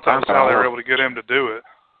 I thought that was how they were able to get him to do it.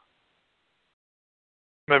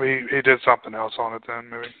 Maybe he did something else on it then,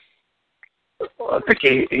 maybe. I think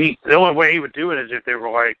he the only way he would do it is if they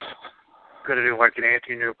were like going to do like an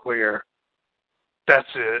anti-nuclear. That's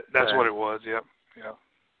it. That's what it was. Yep. Yeah.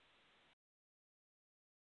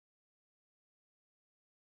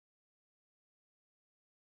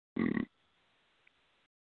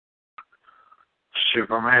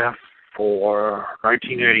 Superman for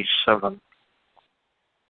 1987.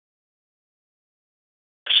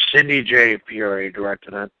 Sidney J. Furie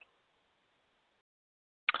directed it.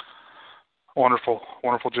 Wonderful,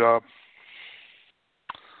 wonderful job.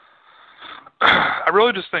 I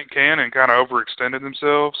really just think Cannon kind of overextended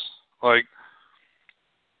themselves. Like,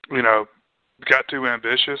 you know, got too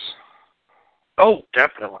ambitious. Oh,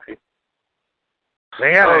 definitely.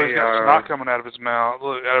 They had he's got snot coming out of his mouth,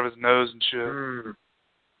 out of his nose and shit.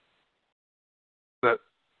 That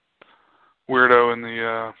weirdo in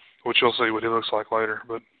the, which you'll see what he looks like later,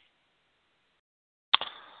 but.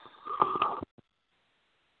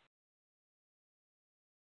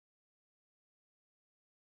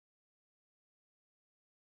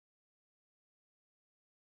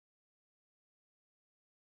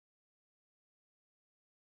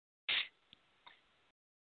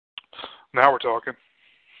 Now we're talking.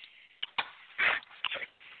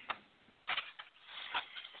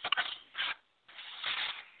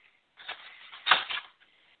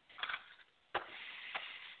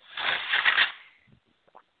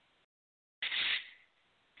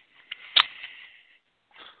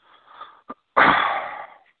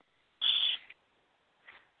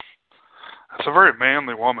 That's a very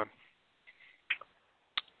manly woman.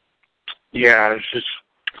 Yeah, it's just...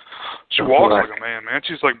 She walks like a man, man.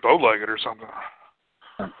 She's like bow-legged or something.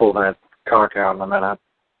 I'll pull that cock out in a minute.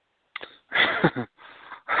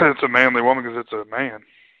 It's a manly woman because it's a man.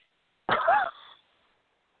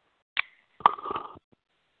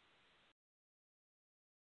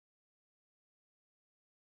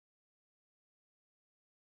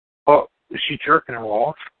 Oh, is she jerking her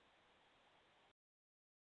off?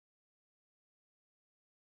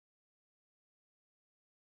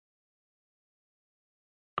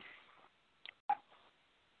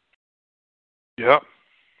 Yep.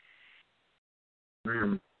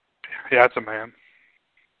 Yeah, it's a man.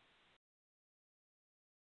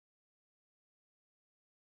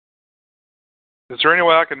 Is there any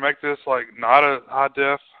way I can make this like not a high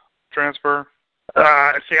def transfer?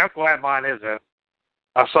 See, I'm glad mine isn't.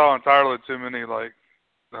 I saw entirely too many like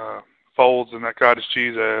folds in that cottage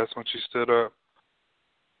cheese ass when she stood up.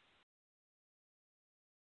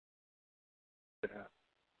 Yeah.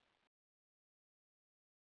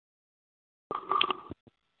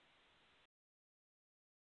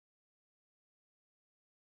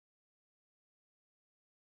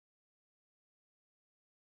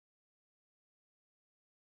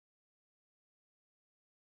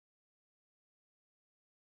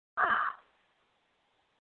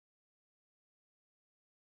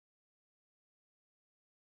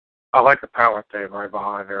 I like the palette thing right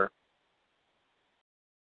behind her.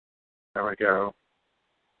 There we go.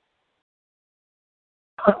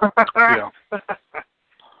 Yeah.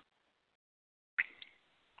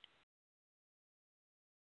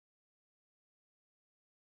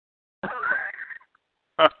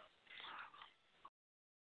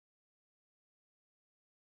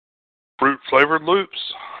 Fruit flavored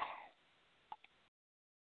loops.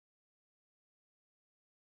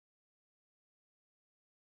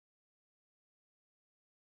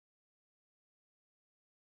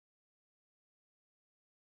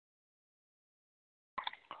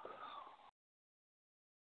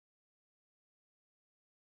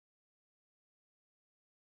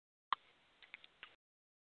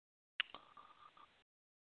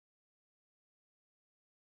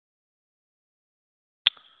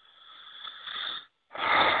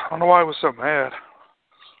 don't know why he was so mad.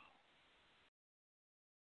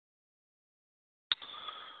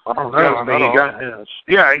 I don't know. I mean, he got his.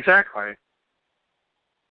 Yeah, exactly.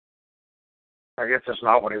 I guess that's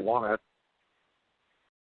not what he wanted.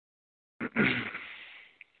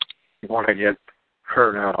 He wanted to get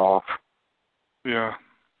her nut off. Yeah.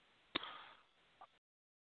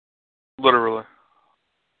 Literally.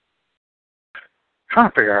 Trying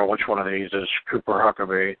to figure out which one of these is Cooper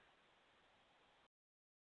Huckabee.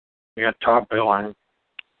 You got top billing.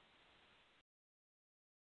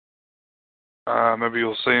 Maybe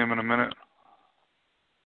you'll see him in a minute.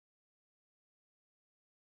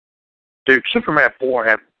 Dude, Superman 4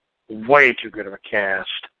 had way too good of a cast.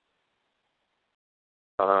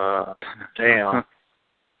 Damn.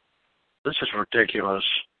 This is ridiculous.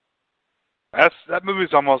 That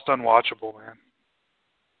movie's almost unwatchable, man.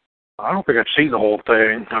 I don't think I've seen the whole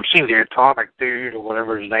thing. I've seen the Atomic Dude or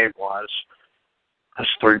whatever his name was. That's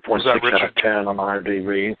 3.6 out of 10 on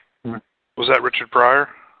IMDb. Was that Richard Pryor?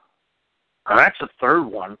 That's the third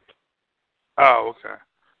one. Oh, okay.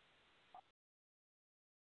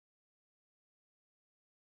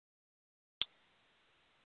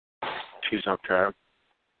 She's okay.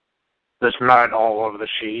 There's nut all over the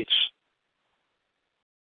sheets.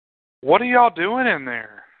 What are y'all doing in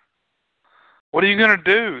there? What are you going to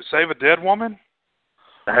do? Save a dead woman?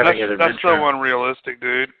 That's so unrealistic,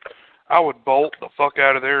 dude. I would bolt the fuck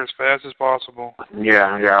out of there as fast as possible.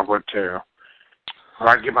 Yeah, I would too.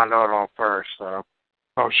 I'd get my nut off first, though.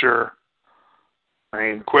 Oh, sure. I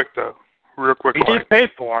mean, quick, though. Real quick. He did pay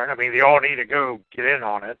for it. I mean, they all need to go get in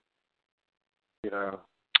on it. You know.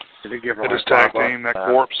 Did give her just tag team that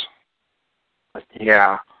corpse.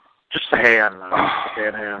 Yeah. Just a hand.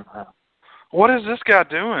 Dead hand. What is this guy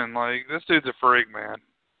doing? Like, this dude's a freak, man.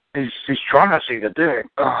 He's trying to see the dick.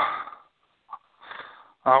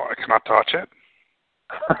 Oh, can I touch it?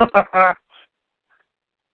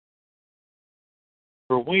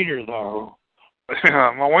 For wiener, though.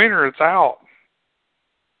 Yeah, my wiener is out.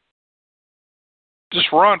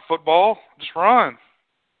 Just run, football. Just run.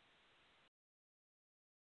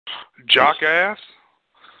 Jock ass.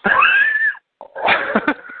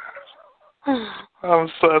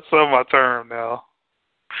 That's on my term now.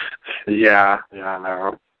 Yeah, I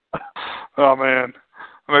know. Oh, man.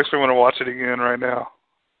 It makes me want to watch it again right now.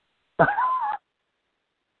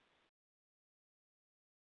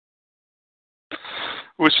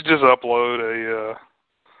 We should just upload a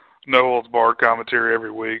No Holds Barred commentary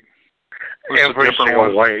every week. Every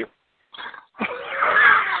single way.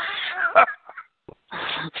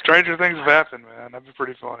 Stranger things have happened, man. That'd be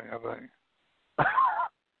pretty funny, I think.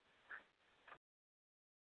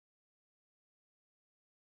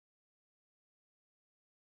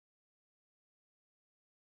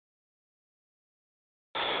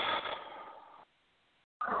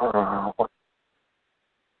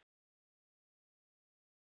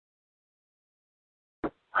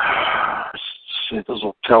 See, this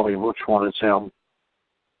will tell me which one is him.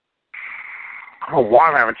 I don't know why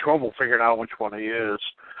I'm having trouble figuring out which one he is.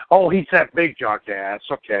 Oh, he's that big jock ass.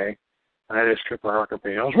 Okay. And that is Cooper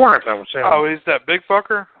Huckabee. I was wondering if that was him. Oh, he's that big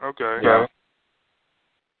fucker? Okay. Yeah.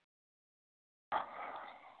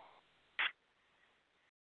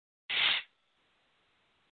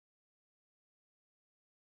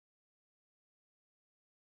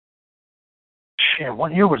 Shit,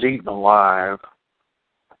 what year was Eaten Alive?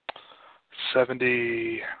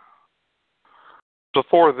 70.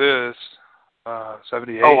 Before this,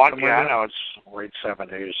 78. Oh, I know it's late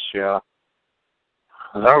 70s, yeah.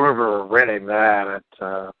 I remember renting that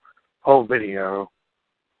at Home Video.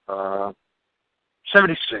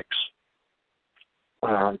 76.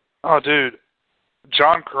 Oh, dude.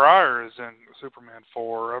 John Cryer is in Superman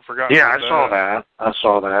 4. I forgot. Yeah, I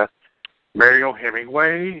saw that. Mario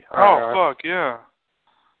Hemingway. Oh, fuck, yeah.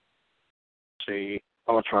 Let's see.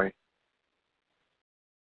 Oh, that's right.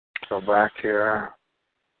 Go back here.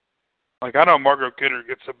 Like, I know Margot Kidder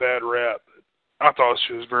gets a bad rap, but I thought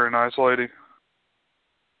she was a very nice lady.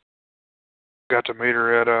 Got to meet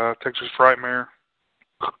her at Texas Frightmare.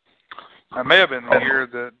 That may have been the year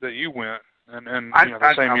that you went, and you know,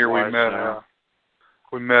 the same year we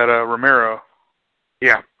met Romero.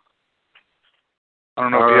 Yeah. I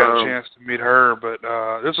don't know if you had a chance to meet her, but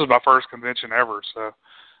this was my first convention ever, so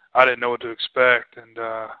I didn't know what to expect, and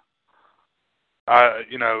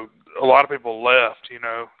you know, a lot of people left, you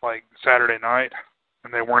know, like Saturday night,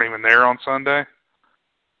 and they weren't even there on Sunday.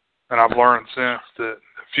 And I've learned since that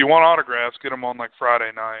if you want autographs, get them on like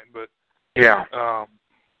Friday night. But yeah,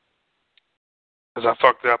 because I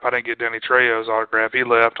fucked up, I didn't get Danny Trejo's autograph. He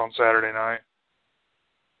left on Saturday night.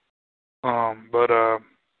 But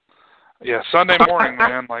Yeah, Sunday morning,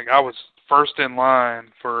 man. Like I was first in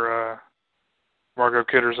line for Margot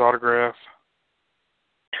Kidder's autograph.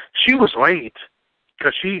 She was late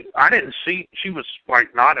because I didn't see, she was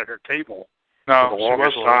like not at her table No, for the she was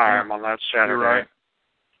longest late, time yeah. on that Saturday.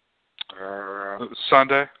 You're right. It was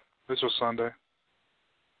Sunday. This was Sunday.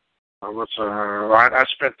 I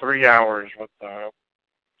spent 3 hours with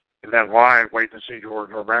in that line waiting to see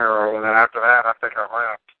George Romero, and then after that, I think I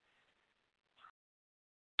left.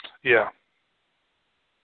 Yeah.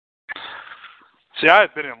 See, I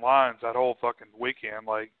had been in lines that whole fucking weekend.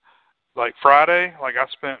 Like Friday, like I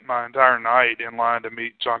spent my entire night in line to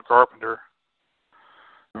meet John Carpenter.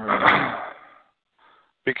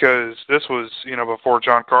 Because this was, you know, before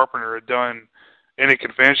John Carpenter had done any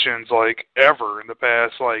conventions like ever in the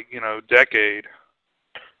past, like, you know, decade.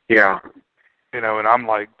 Yeah. You know, and I'm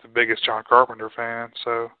like the biggest John Carpenter fan,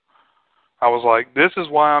 so I was like, this is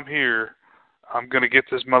why I'm here. I'm going to get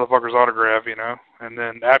this motherfucker's autograph, you know. And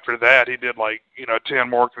then after that, he did like, you know, 10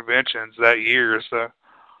 more conventions that year, so.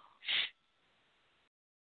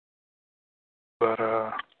 But,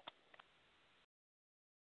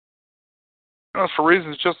 you know, for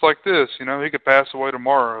reasons just like this, you know, he could pass away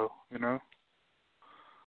tomorrow, you know.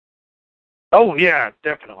 Oh, yeah,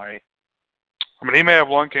 definitely. I mean, he may have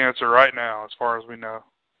lung cancer right now, as far as we know.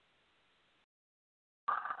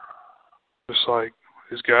 Just like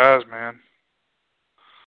these guys, man.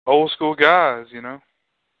 Old school guys, you know.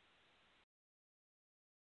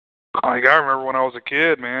 Like, I remember when I was a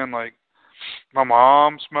kid, man, like, my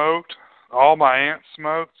mom smoked. All my aunts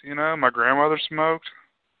smoked, you know. My grandmother smoked.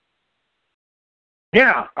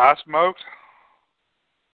 Yeah. I smoked.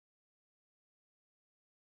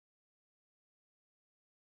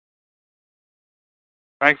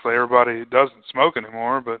 Thankfully, everybody doesn't smoke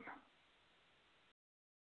anymore, but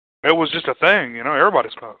it was just a thing, you know. Everybody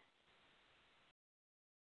smoked.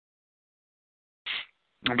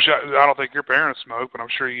 I'm sure. I don't think your parents smoked, but I'm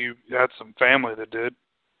sure you had some family that did.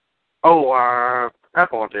 Oh,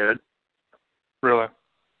 Ethel did. Really?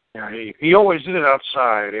 Yeah, he always did it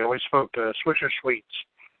outside. He always smoked Swisher Sweets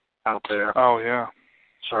out there. Oh, yeah.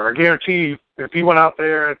 So I guarantee if he went out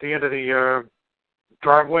there at the end of the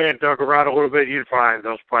driveway and dug around a little bit, you'd find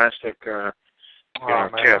those plastic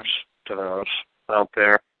tips to those out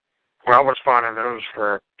there. Well, I was finding those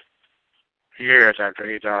for years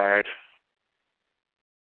after he died.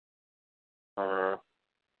 I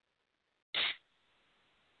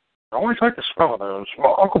always like the smell of those.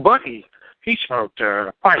 Well, Uncle Bucky, he smoked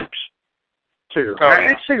pipes, too. Oh, yeah.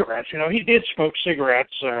 And cigarettes. You know, he did smoke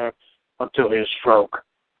cigarettes until his stroke.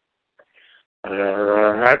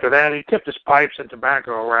 After that, he kept his pipes and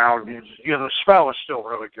tobacco around. You know, the smell is still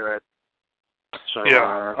really good. So,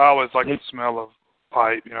 yeah, I always like the smell of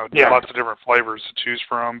pipe. You know, yeah. Lots of different flavors to choose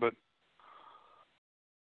from, but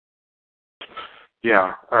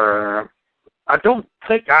yeah. I don't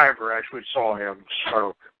think I ever actually saw him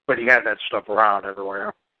smoke, but he had that stuff around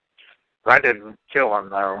everywhere. I didn't kill him,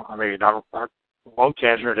 though. I mean, lung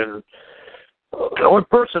cancer didn't. The only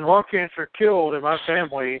person lung cancer killed in my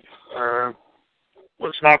family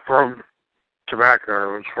was not from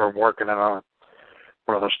tobacco. It was from working in one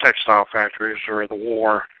of those textile factories during the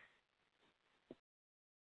war.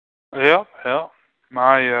 Yeah.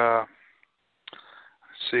 My,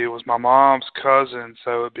 it was my mom's cousin,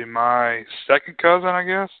 so it'd be my second cousin, I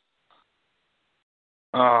guess.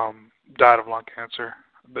 Died of lung cancer.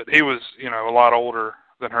 But he was, you know, a lot older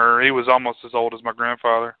than her. He was almost as old as my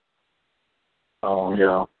grandfather. Oh,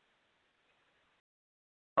 yeah.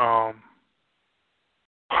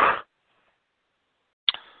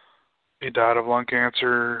 He died of lung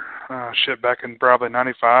cancer, back in probably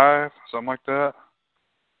 95, something like that.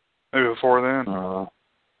 Maybe before then.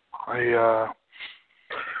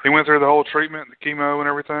 He went through the whole treatment, the chemo and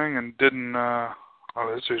everything, and didn't,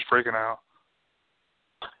 this dude's freaking out.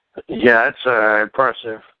 Yeah, it's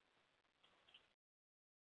impressive.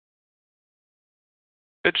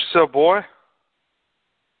 Hit yourself, boy.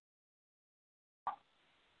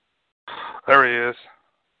 There he is.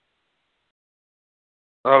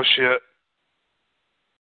 Oh, shit.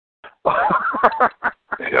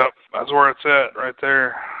 Yep, that's where it's at, right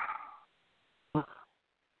there.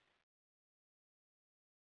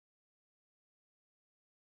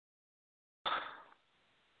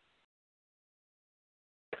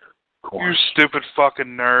 You stupid fucking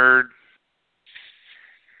nerd.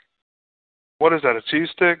 What is that, a cheese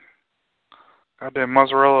stick? Goddamn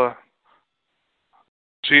mozzarella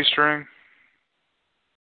cheese string?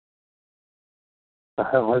 The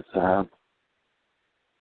hell is that?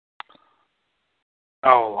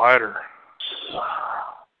 Oh, lighter.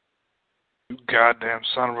 You goddamn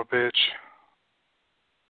son of a bitch.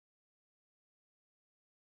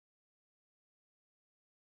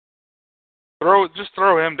 Just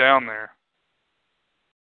throw him down there.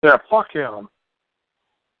 Yeah, fuck him.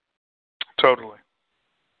 Totally.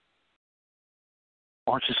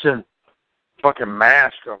 Why don't you send fucking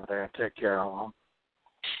Mask over there and take care of him?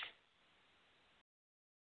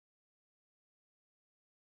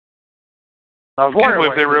 I was I can't wondering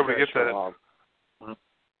believe they were when able to get that. Hmm?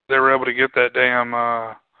 They were able to get that damn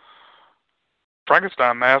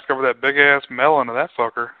Frankenstein mask over that big ass melon of that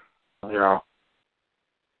fucker. Yeah.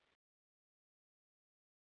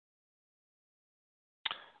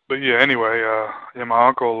 But yeah, anyway, yeah, my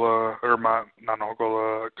uncle, or my, not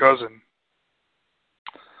uncle, cousin,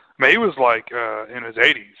 I mean, he was like in his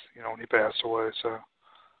 80s, you know, when he passed away, so.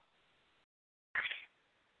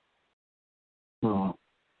 Hmm.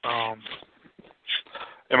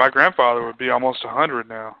 And my grandfather would be almost 100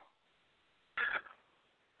 now.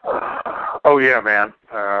 Oh, yeah, man.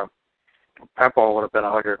 Papa would have been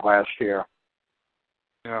 100 last year.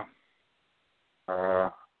 Yeah.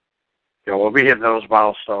 Yeah, we'll be hitting those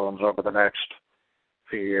milestones over the next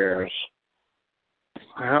few years.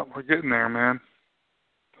 Yeah, we're getting there, man.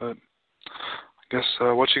 But I guess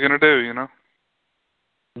what you gonna do, you know?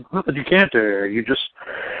 Nothing you can't do. You just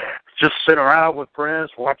sit around with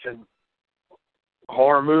friends watching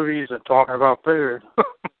horror movies and talking about food. The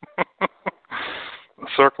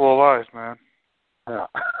circle of life, man. Yeah.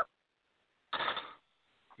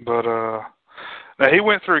 But now he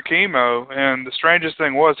went through chemo, and the strangest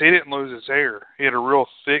thing was he didn't lose his hair. He had a real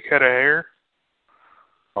thick head of hair.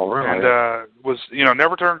 Oh, really? And was, you know,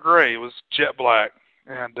 never turned gray. It was jet black.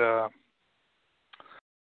 And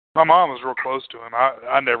my mom was real close to him.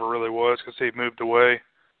 I never really was because he moved away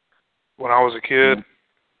when I was a kid.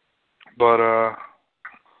 Mm-hmm. But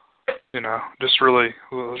you know, just really, it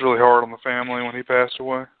was really hard on the family when he passed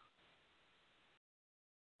away.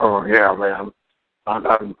 Oh yeah, man.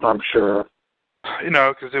 I'm sure. You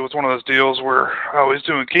know, because it was one of those deals where, oh, he's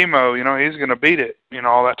doing chemo, you know, he's going to beat it, you know,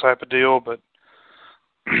 all that type of deal. But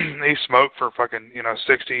he smoked for fucking, you know,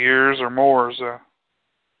 60 years or more, so.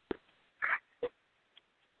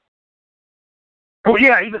 Well,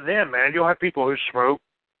 yeah, even then, man, you'll have people who smoke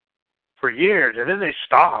for years, and then they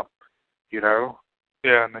stop, you know.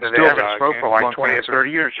 Yeah, and they haven't smoked for like 20 or 30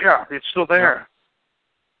 years. Yeah, it's still there.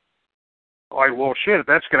 Yeah. Like, well, shit, if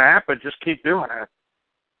that's going to happen, just keep doing it.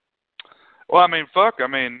 Well, I mean, fuck. I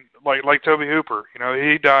mean, like Toby Hooper. You know,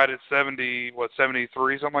 he died at 73,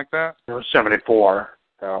 something like that. It was 74.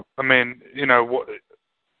 Yeah. I mean, you know,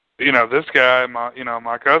 this guy,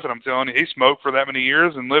 my cousin. I'm telling you, he smoked for that many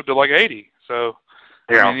years and lived to like 80. So,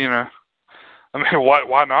 yeah. I mean, you know,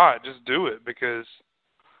 why not? Just do it because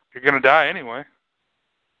you're gonna die anyway.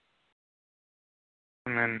 I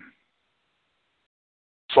mean,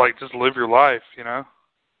 it's like just live your life, you know.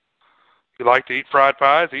 If you like to eat fried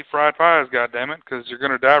pies, goddammit, because you're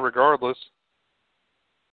going to die regardless.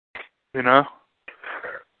 You know?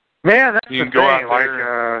 Man, that's you the can go thing.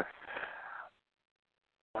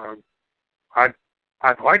 Like,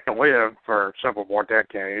 I'd like to live for several more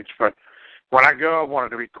decades, but when I go, I want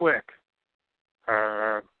it to be quick.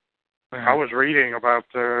 I was reading about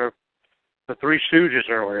the Three Stooges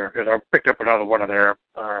earlier, because I picked up another one of their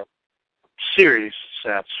series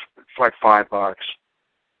sets. It's like $5.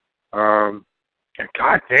 And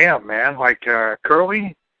goddamn, man, like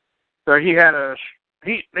Curly, so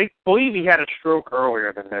they believe he had a stroke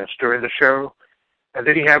earlier than this during the show, and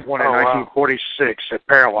then he had one in 1946 that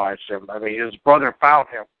paralyzed him. I mean, his brother found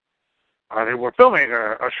him. They were filming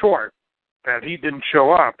a short, and he didn't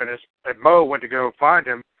show up, and Mo went to go find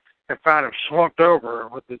him and found him slumped over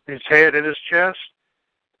with his head in his chest,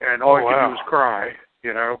 and all he could do was cry,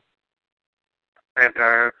 you know. And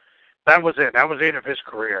that was it. That was the end of his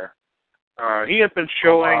career. He had been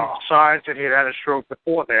showing signs that he had a stroke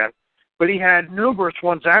before that, but he had numerous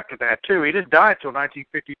ones after that, too. He didn't die until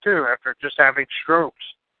 1952 after just having strokes.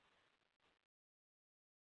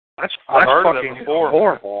 That's fucking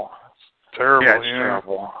horrible. It's terrible. Yeah, it's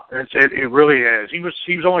terrible. It really is. He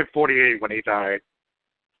was only 48 when he died.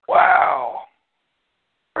 Wow.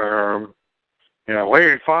 You know,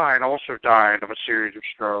 Larry Fine also died of a series of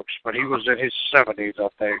strokes, but he was in his 70s, I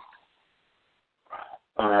think.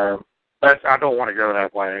 I don't want to go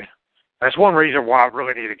that way. That's one reason why I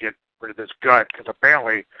really need to get rid of this gut, because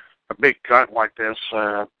apparently a big gut like this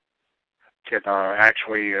can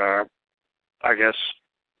actually, I guess,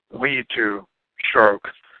 lead to stroke.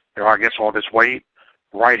 You know, I guess all this weight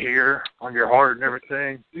right here on your heart and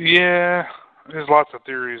everything. Yeah, there's lots of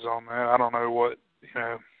theories on that. I don't know what, you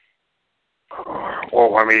know.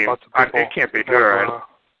 Well, I mean, it can't be good.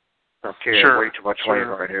 Okay, sure, way too much weight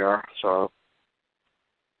right here, so.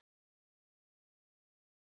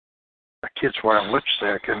 The kid's wearing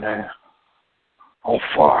lipstick, and Oh,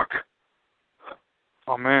 fuck.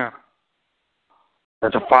 Oh, man.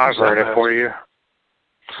 That's a 5 rated for you.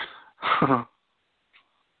 What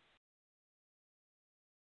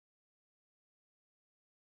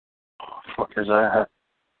the fuck is that?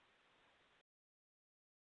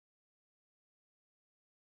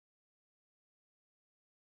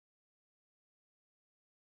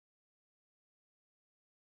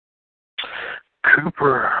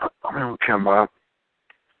 Cooper, I mean, come up.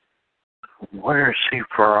 Where is he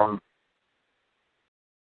from?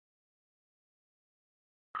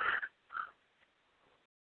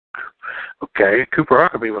 Okay, Cooper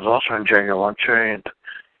Huckabee was also in Django Unchained.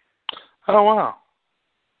 Oh, wow.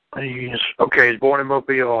 He's born in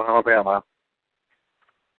Mobile, Alabama.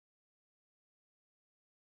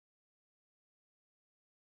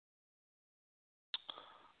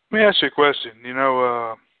 Let me ask you a question. You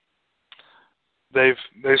know, they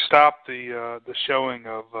stopped the showing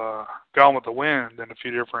of Gone with the Wind in a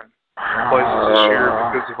few different places this year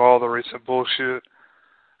because of all the recent bullshit.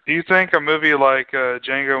 Do you think a movie like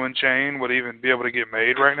Django Unchained would even be able to get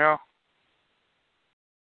made right now?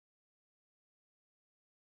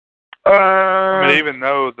 I mean, even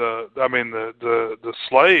though the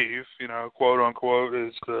slave, you know, quote unquote,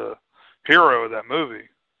 is the hero of that movie.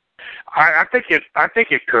 I think it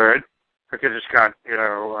could, because it's got, you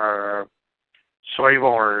know, slave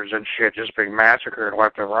owners and shit just being massacred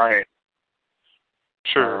left and right.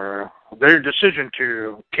 Sure. Their decision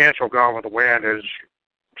to cancel Gone with the Wind is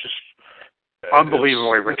just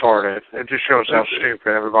unbelievably retarded. It just shows how stupid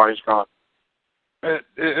everybody's gone. It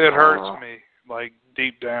hurts me, like,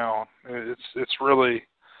 deep down. It's really,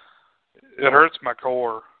 it hurts my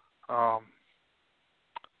core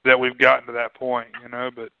that we've gotten to that point, you know,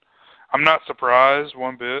 but I'm not surprised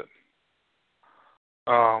one bit.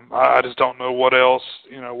 I just don't know what else,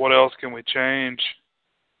 you know, what else can we change?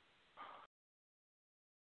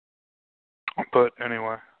 But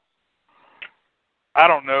anyway, I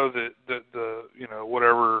don't know that the you know,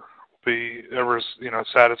 whatever be ever, you know,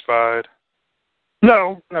 satisfied.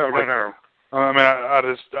 No. I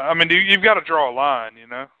mean, you've got to draw a line, you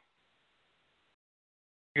know.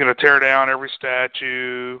 You're gonna tear down every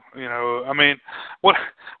statue, you know. I mean,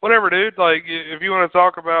 whatever, dude. Like, if you want to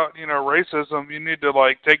talk about, you know, racism, you need to,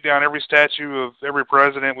 like, take down every statue of every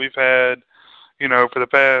president we've had, you know, for the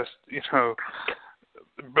past, you know,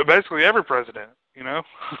 but basically every president, you know.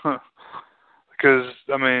 Because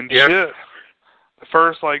I mean, shit. The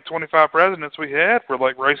first, like, 25 presidents we had were,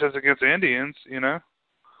 like, racist against Indians, you know.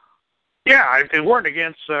 Yeah, if they weren't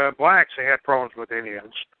against blacks, they had problems with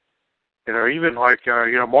Indians. You know, even like,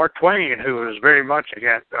 you know, Mark Twain, who was very much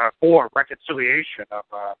against, for reconciliation of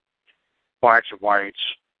blacks and whites.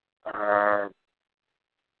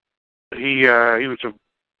 He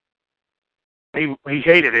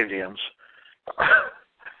hated Indians.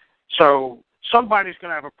 So somebody's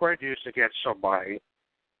going to have a prejudice against somebody.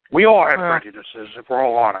 We all have prejudices, if we're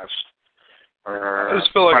all honest. I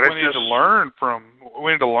just feel like we need to learn from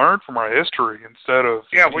our history instead of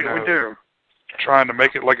we do. Trying to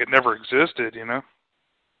make it like it never existed, you know.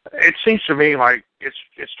 It seems to me like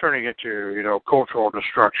it's turning into, you know, cultural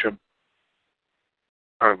destruction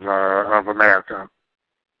of America.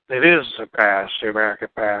 It is the past, the American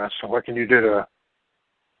past. So what can you do to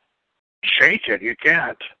change it? You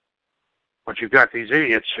can't. But you've got these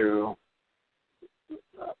idiots who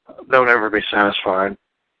don't ever be satisfied.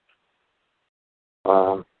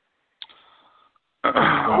 We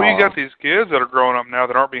got these kids that are growing up now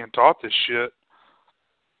that aren't being taught this shit,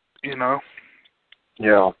 you know.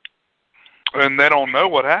 Yeah. And they don't know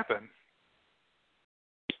what happened.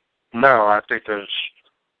 No, I think there's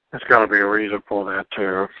got to be a reason for that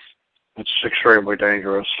too. It's extremely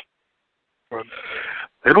dangerous. But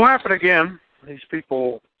it'll happen again. These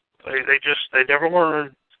people, they never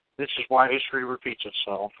learn. This is why history repeats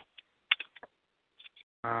itself.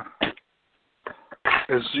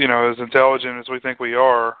 As, you know, as intelligent as we think we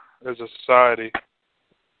are as a society.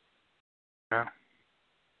 Yeah.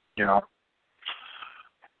 Yeah.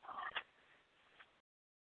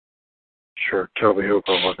 Sure, Toby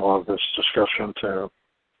Hooper would love this discussion too.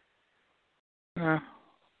 Yeah.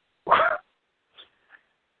 I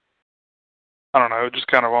don't know, just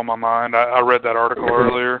kind of on my mind. I read that article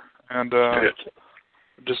earlier, and it's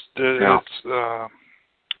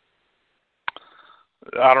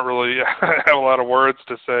I don't really have a lot of words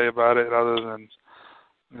to say about it other than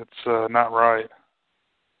it's not right.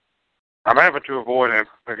 I'm having to avoid it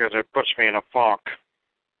because it puts me in a funk.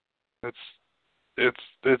 It's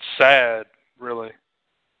sad, really.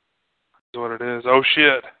 Is what it is. Oh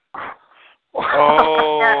shit.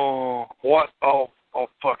 Oh. What? Oh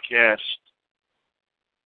fuck yes.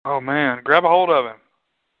 Oh, man. Grab a hold of him.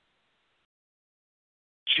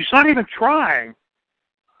 She's not even trying.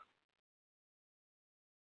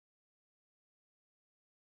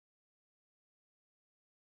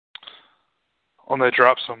 When they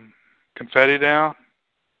drop some confetti down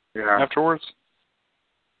afterwards.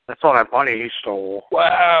 That's all that money he stole.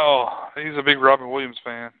 Wow. He's a big Robin Williams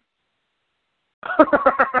fan.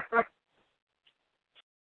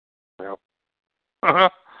 Yep.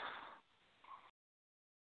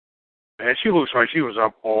 Man, she looks like she was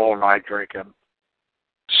up all night drinking.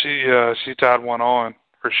 She tied one on,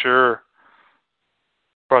 for sure.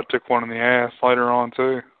 Probably took one in the ass later on,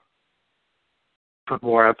 too. Put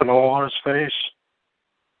more ethanol on his face.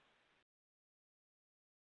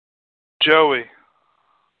 Joey.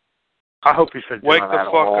 I hope he's been doing Wake the that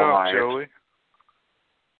fuck all up, night. Joey.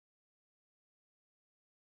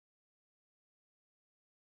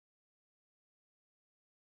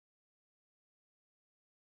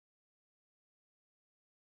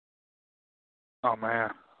 Oh,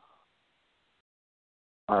 man.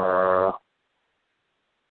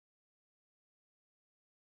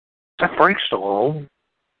 That Frank's still home.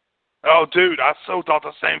 Oh, dude, I so thought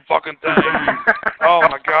the same fucking thing. Oh,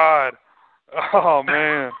 my God. Oh,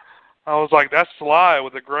 man. I was like, that's Sly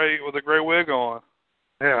with a gray wig on.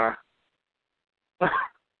 Yeah.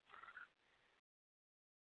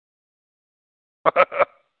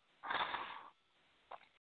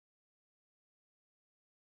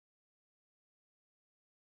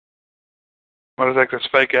 I'm going to take this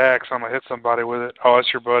fake axe. I'm going to hit somebody with it. Oh,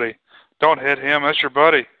 that's your buddy. Don't hit him. That's your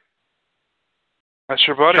buddy. That's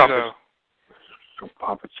your buddy, though.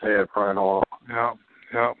 Pop its head right off. Yep.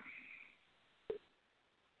 Yep.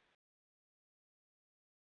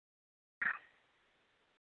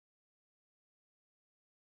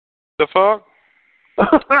 The fuck?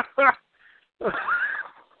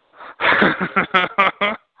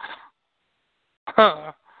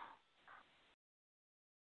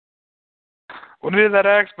 We needed that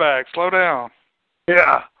axe back. Slow down.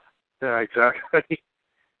 Yeah. Yeah, exactly.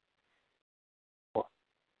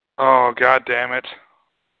 Oh, God damn it.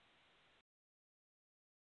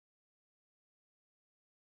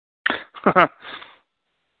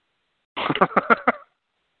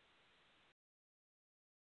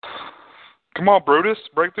 Come on, Brutus.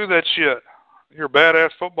 Break through that shit. You're a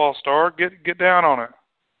badass football star. Get down on it.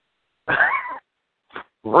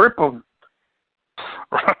 Rip him.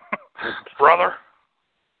 Brother.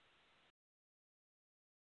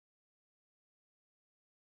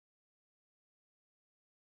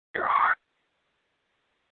 God.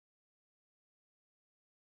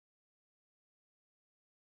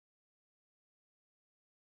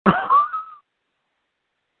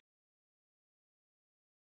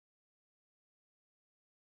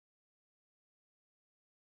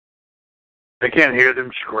 They can't hear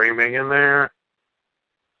them screaming in there.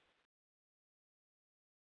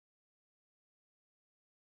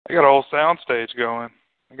 They got a whole sound stage going.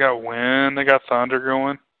 They got wind. They got thunder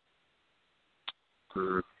going.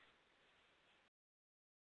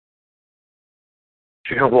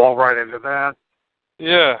 She can walk right into that.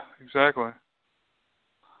 Yeah, exactly.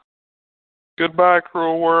 Goodbye,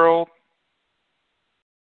 cruel world.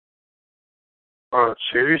 Oh,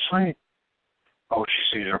 seriously? Oh,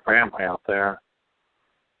 she sees her family out there.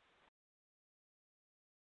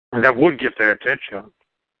 And that would get their attention.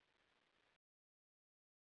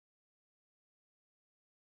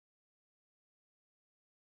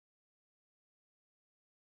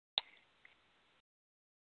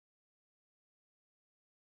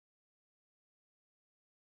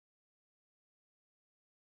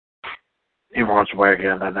 He runs away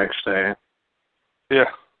again the next day. Yeah.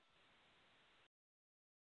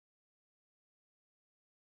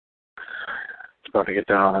 It's about to get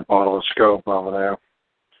down and bottle of scope over there.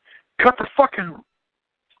 Cut the fucking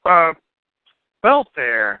belt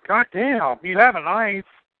there. God damn. You have a knife.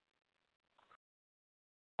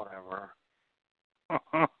 Whatever.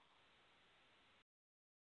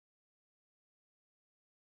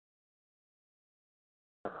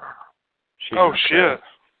 Oh, shit.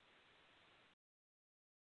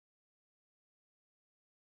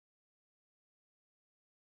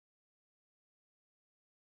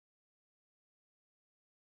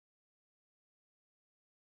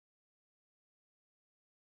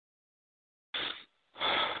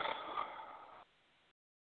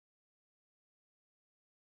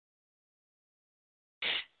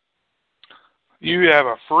 You have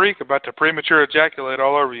a freak about to premature ejaculate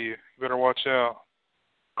all over you. You better watch out.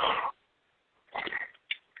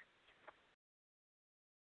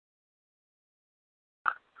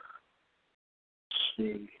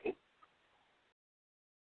 See.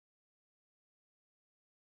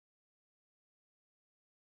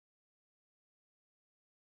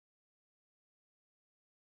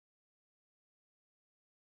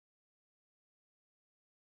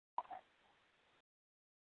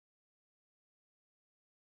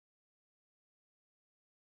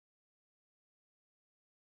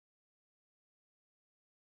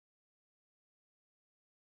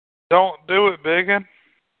 Don't do it, Biggin.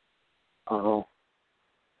 Oh.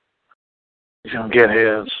 He's gonna get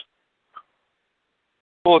his.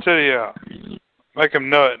 Pull a titty out. Make him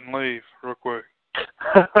nut and leave real quick.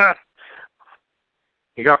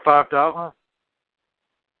 You got $5?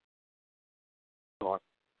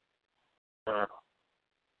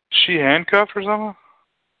 She handcuffed or something?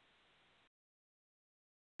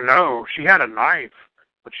 No, she had a knife,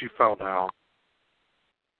 but she fell down.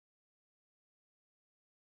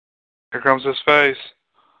 Here comes his face.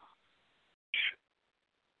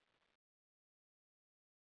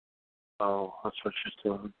 Oh, that's what she's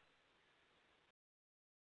doing.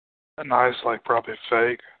 That knife's like probably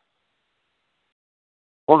fake.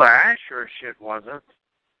 Well, the Asher shit wasn't.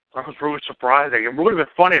 That was really surprising. It would have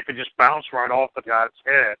been funny if it just bounced right off the guy's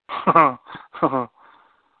head.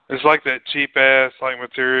 It's like that cheap ass like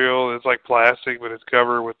material. It's like plastic, but it's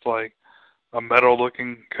covered with like a metal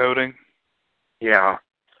looking coating. Yeah.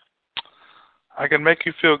 I can make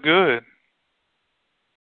you feel good.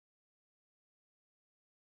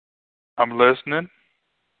 I'm listening.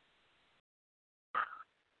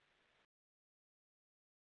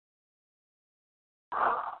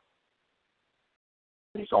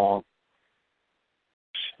 He's on.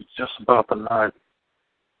 He's just about the nut.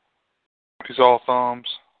 He's all thumbs.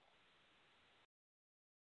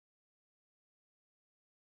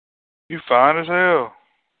 You fine as hell.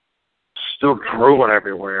 Still drooling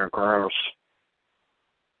everywhere. Gross.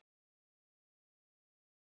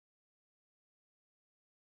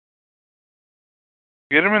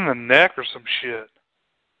 Get him in the neck or some shit.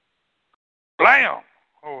 Blam!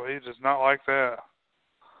 Oh, he does not like that.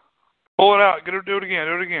 Pull it out. Get him. Do it again.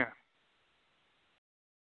 Do it again.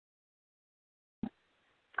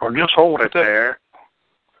 Or just hold it there.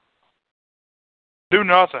 Do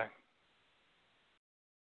nothing.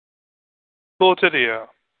 Pull a titty out.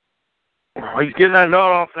 Oh, he's getting that nut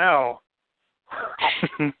off now.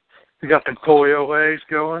 You got the polio legs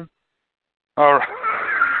going. All right.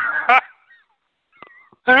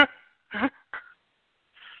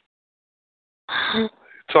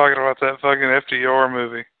 Talking about that fucking FDR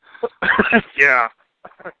movie. Yeah.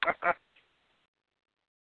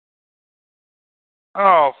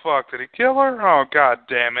 Oh, fuck. Did he kill her? Oh, god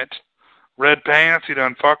damn it. Red pants, he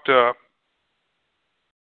done fucked up.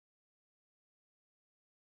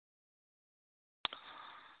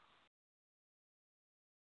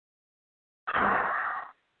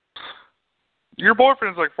 Your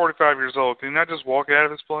boyfriend's like 45 years old. Can you not just walk out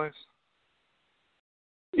of this place?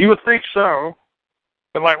 You would think so.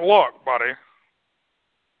 But like, look, buddy.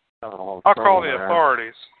 Oh, I'll call the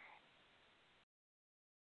authorities.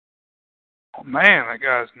 Oh, man, that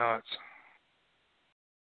guy's nuts.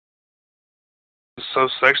 He's so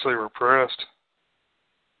sexually repressed.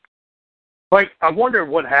 Like, I wonder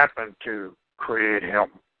what happened to create him.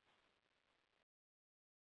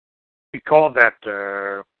 He called that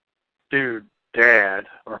dude dad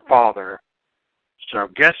or father. So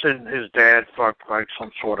I'm guessing his dad fucked like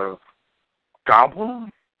some sort of goblin?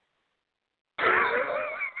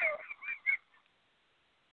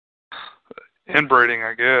 Inbreeding,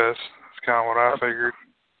 I guess. That's kind of what I figured.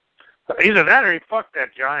 Either that or he fucked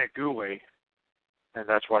that giant ghoulie. And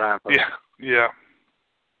that's what happened. Yeah, yeah.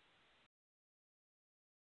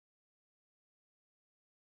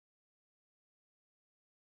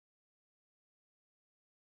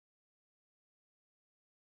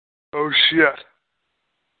 Oh, shit.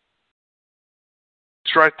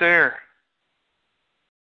 It's right there.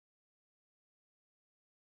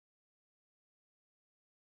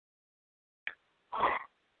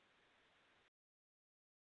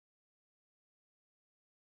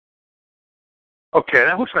 Okay,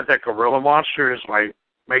 that looks like that gorilla monster is like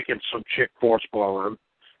making some chick force blow him.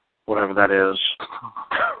 Whatever that is.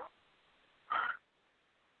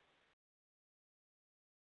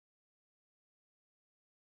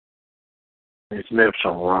 His nips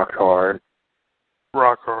are rock hard.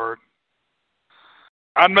 Rock hard.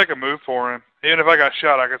 I'd make a move for him. Even if I got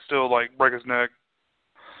shot, I could still, like, break his neck.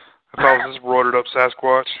 If I was this roided up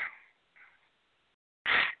Sasquatch.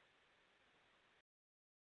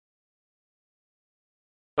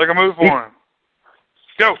 Make a move for him.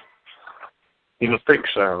 Go! You don't think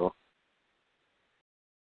so?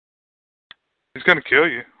 He's gonna kill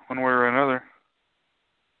you, one way or another.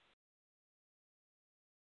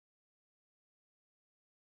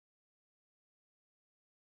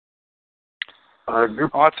 Oh,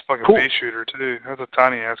 that's a fucking bee shooter, too. That's a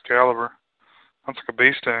tiny-ass caliber. That's like a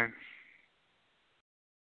bee sting.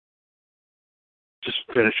 Just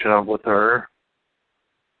finishing up with her.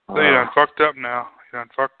 So you done fucked up now. You done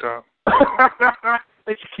fucked up.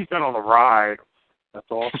 They should keep that on the ride.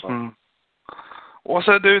 That's awesome. What's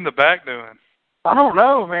that dude in the back doing? I don't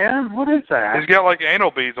know, man. What is that? He's got like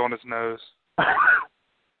anal beads on his nose.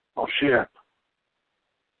 Oh, shit.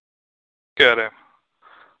 Got him.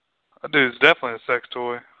 That dude's definitely a sex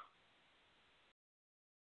toy.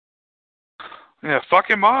 Yeah, fuck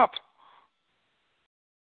him up.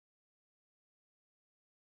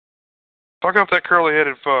 Fuck up that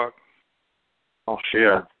curly-headed fuck. Oh,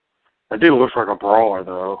 shit. That dude looks like a brawler,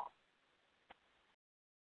 though.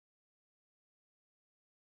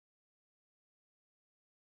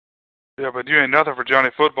 Yeah, but you ain't nothing for Johnny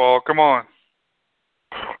Football. Come on.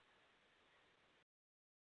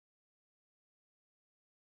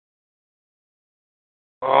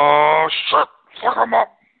 Oh, shit. Fuck him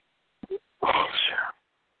up. Oh, shit.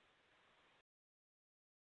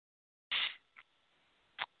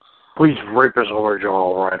 Please rip his lower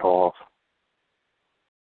jaw right off.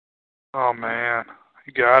 Oh, man.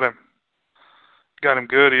 You got him. Got him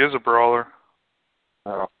good. He is a brawler.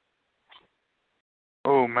 Oh.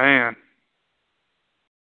 Oh, man.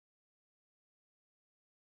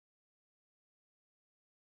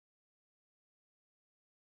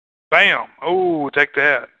 Bam. Oh, take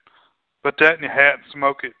that. Put that in your hat and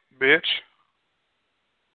smoke it, bitch.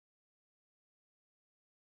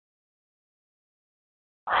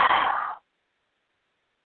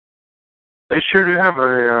 They sure do have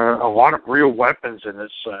a lot of real weapons in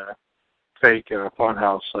this fake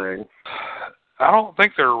funhouse thing. I don't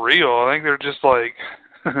think they're real. I think they're just like,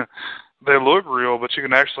 they look real, but you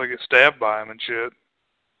can actually get stabbed by them and shit.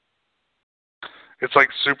 It's like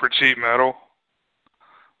super cheap metal.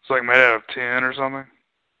 It's like made out of tin or something.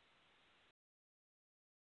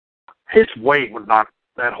 His weight would knock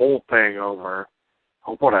that whole thing over.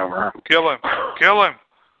 Oh, whatever. Kill him. Kill him.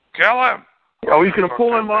 Kill him. Oh, you can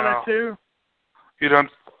pull him on it, too? You done.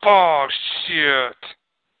 Oh, shit.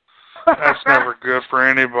 That's never good for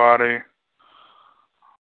anybody.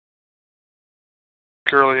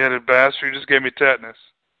 Curly-headed bastard. You just gave me tetanus.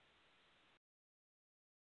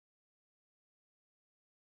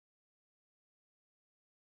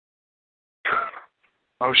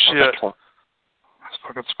 Oh, shit. This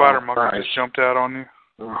fucking spider monkey just jumped out on you.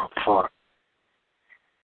 Oh, fuck.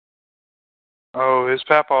 Oh, his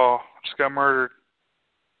papa just got murdered.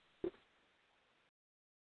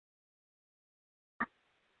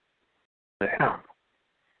 Damn.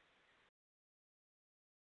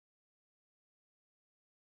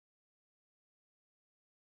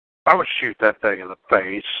 I would shoot that thing in the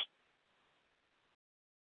face.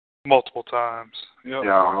 Multiple times. Yep.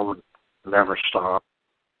 Yeah, I would never stop.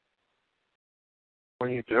 What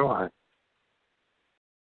are you doing?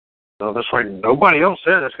 No, this way nobody else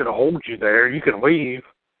there that's going to hold you there. You can leave.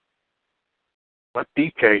 Let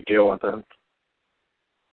DK deal with it.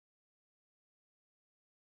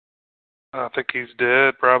 I think he's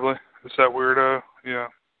dead, probably. Is that weirdo? Yeah.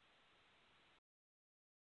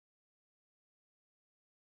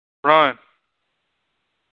 Run.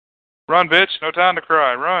 Run, bitch. No time to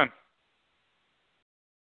cry. Run.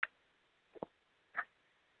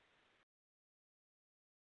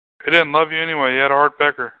 He didn't love you anyway. You had a hard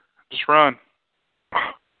pecker. Just run.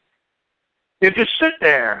 You just sit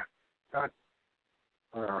there. God.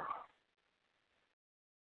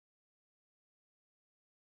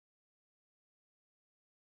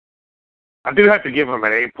 I do have to give him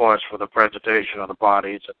an A+ for the presentation of the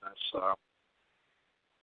bodies in this.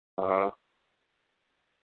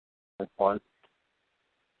 One.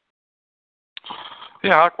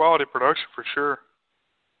 Yeah, high quality production for sure.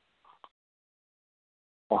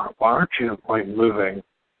 Why aren't you like moving?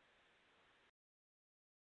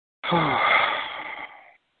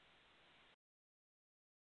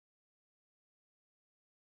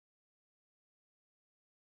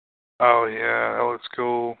 Oh yeah, that looks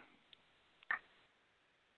cool.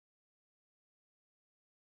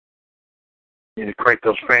 You need to crank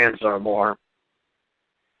those fans on more.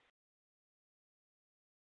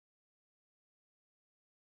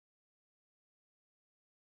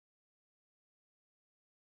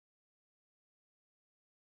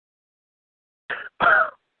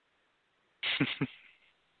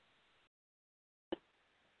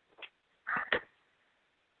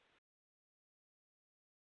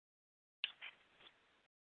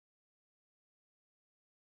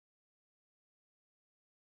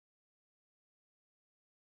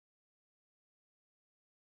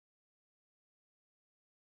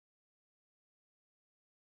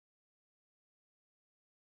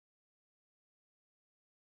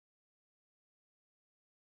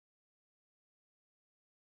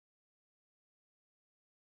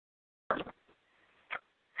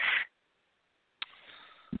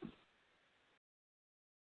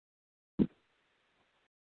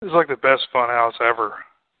 It's like the best fun house ever.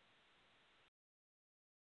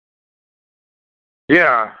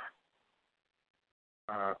 Yeah.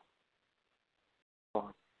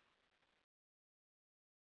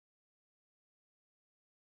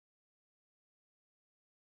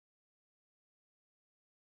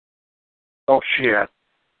 Oh, shit.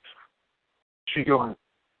 She going,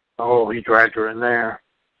 oh, he dragged her in there.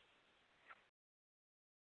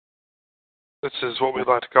 This is what we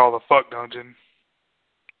like to call the fuck dungeon.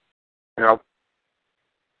 Yep.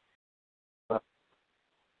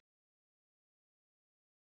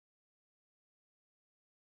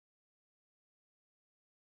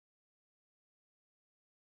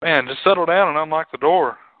 Man, just settle down and unlock the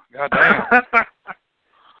door. God damn.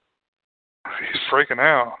 He's freaking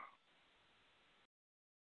out.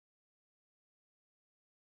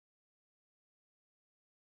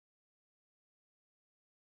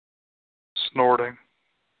 Snorting.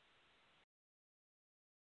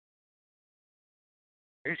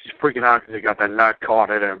 He's just freaking out because he got that nut caught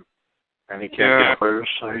in him, and he can't get loose.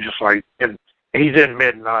 So he's just like, he's in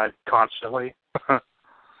mid-nut constantly.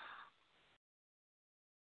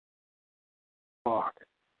 Fuck.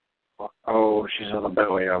 Oh, she's in the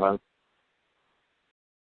belly of it.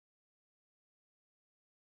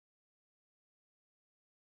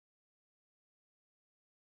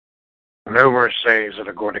 Numerous things that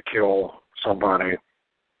are going to kill somebody.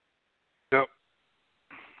 Yep.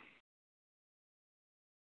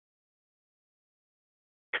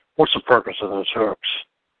 What's the purpose of those hooks?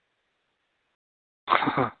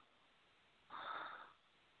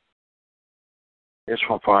 Guess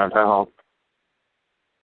we'll find out.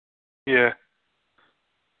 Yeah.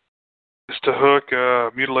 Just to hook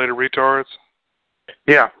mutilated retards.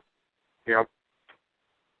 Yeah. Yep.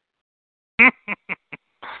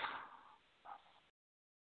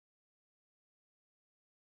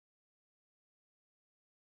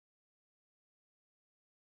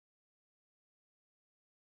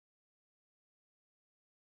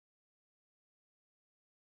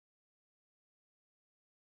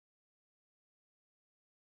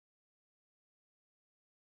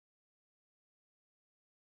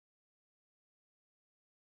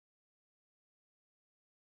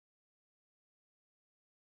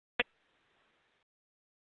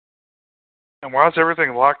 And why is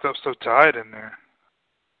everything locked up so tight in there?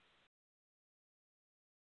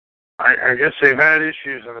 I guess they've had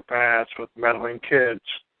issues in the past with meddling kids.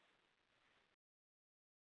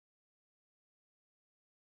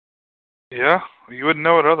 Yeah, you wouldn't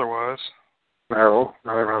know it otherwise. No,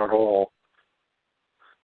 not at all.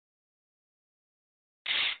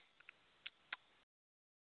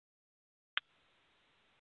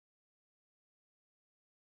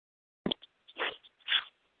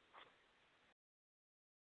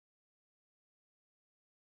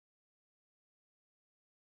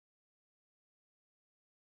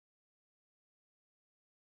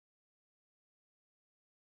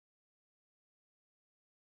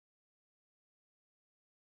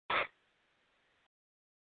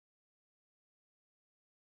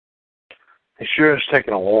 It sure has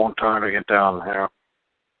taken a long time to get down there.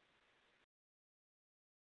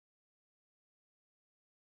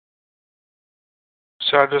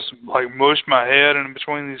 Should I just, like, mush my head in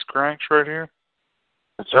between these cranks right here?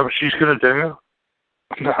 Is that what she's going to do?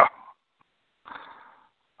 No.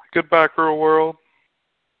 Goodbye, cruel world.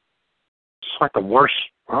 It's like the worst.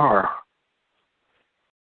 Oh.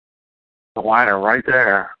 The liner right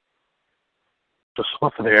there. Just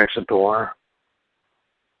look for the exit door.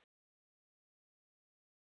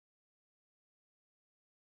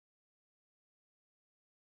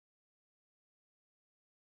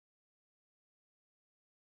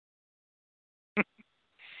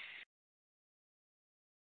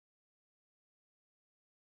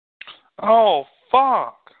 Oh,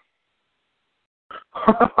 fuck.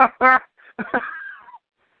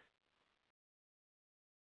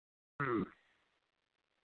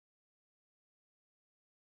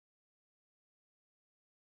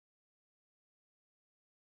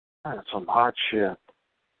 That's some hot shit.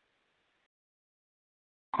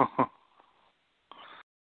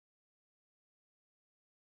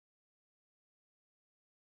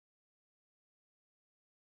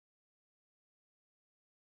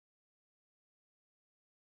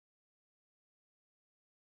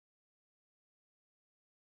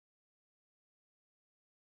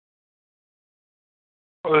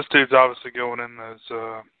 Well, this dude's obviously going in those,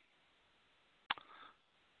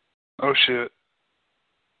 oh, shit.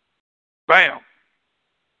 Bam!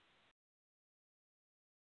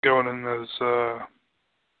 Going in those,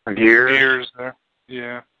 gears there.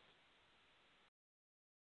 Yeah.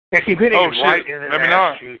 Yeah, keep hitting Oh, him shit. right in the Maybe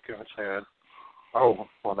not. ass cheek of his head. Oh,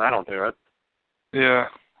 well, that'll do it. Yeah.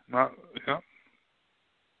 Yeah.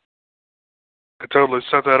 I totally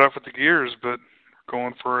set that up with the gears, but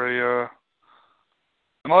going for an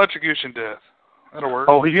electrocution death. That'll work.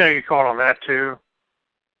 Oh, he's going to get caught on that, too?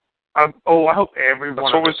 I hope everyone...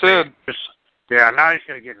 That's what we said. Yeah, now he's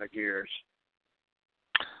going to get in the gears.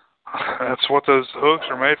 That's what those hooks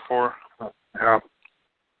are made for. Yeah.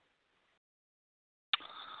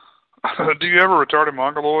 Do you have a retarded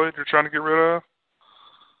mongoloid you're trying to get rid of?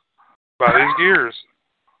 By these gears.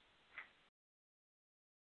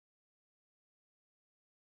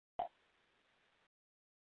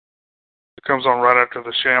 It comes on right after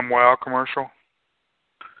the ShamWow commercial.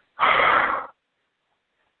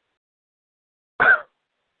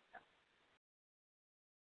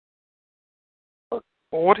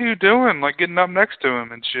 Well, what are you doing? Like getting up next to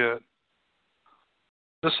him and shit.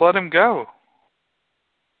 Just let him go.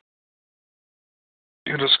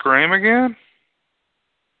 You gonna scream again?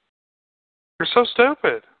 You're so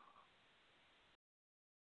stupid.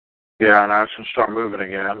 Yeah, now it's going to start moving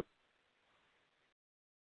again.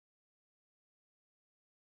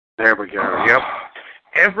 There we go. Yep.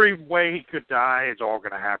 Every way he could die is all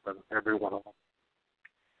going to happen. Every one of them.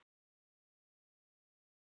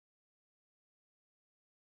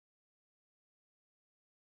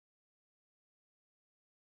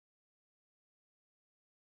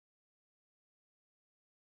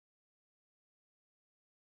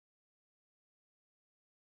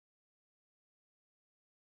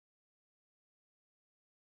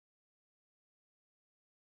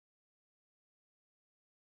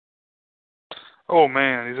 Oh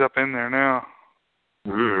man, he's up in there now.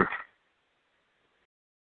 That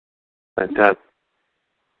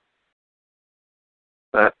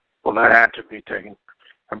had to be taken.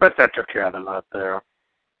 I bet that took care of the nut there.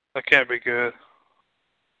 That can't be good.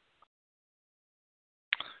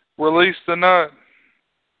 Release the nut.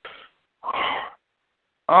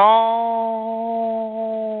 Oh.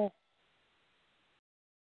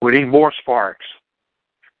 We need more sparks.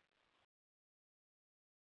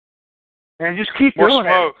 And just keep more doing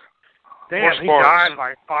smoke. it. Damn, more he sparks. died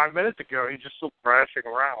like 5 minutes ago. He's just still crashing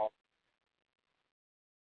around.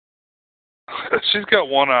 She's got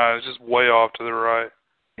one eye. It's just way off to the right.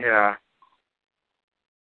 Yeah.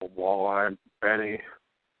 Walleye, Benny.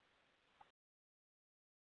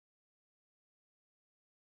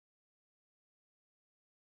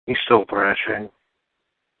 He's still thrashing.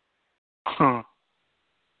 Huh.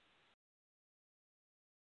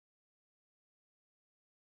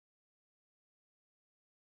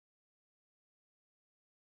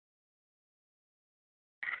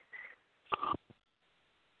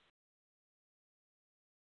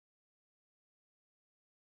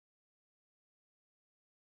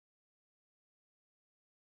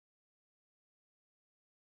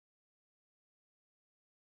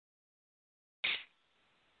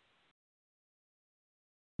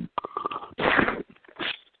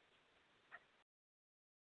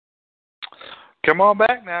 Come on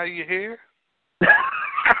back now, you hear?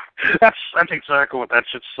 That's exactly what that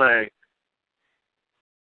should say.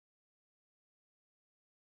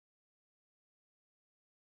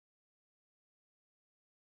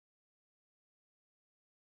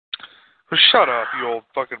 Well, shut up, you old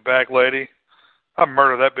fucking bag lady. I'll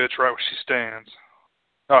murder that bitch right where she stands.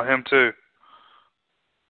 Oh, him too.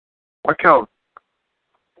 Look how,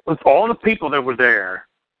 with all the people that were there,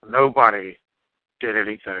 nobody did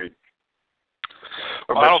anything.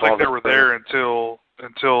 Well, I don't think they were there until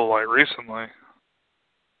like recently.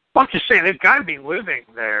 I'm just saying, they've got to be living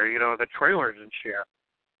there, you know, the trailers and shit.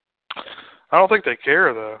 I don't think they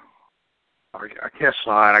care, though. I guess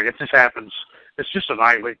not. I guess this happens. It's just a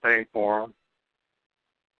nightly thing for them.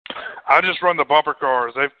 I just run the bumper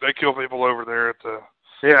cars. They kill people over there at the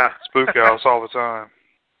spook house all the time.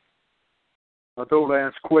 I don't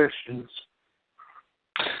ask questions.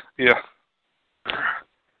 Yeah.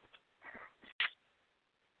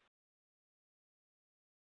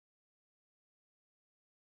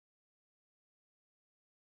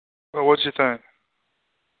 Well, what'd you think?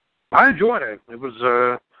 I enjoyed it. It was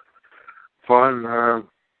fun,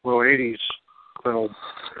 little 80s film.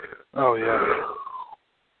 Oh, yeah.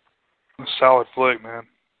 A solid flick, man.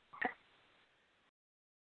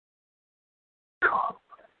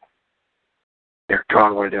 Yeah,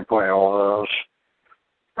 Conway didn't play all those.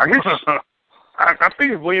 I guess I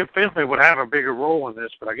figured William Finley would have a bigger role in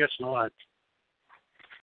this, but I guess not.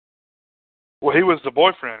 Well, he was the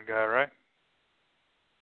boyfriend guy, right?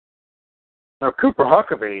 No, Cooper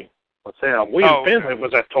Huckabee was him. William Finley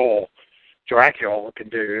was that tall, Dracula-looking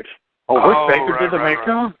dude. Oh, Rick Baker did the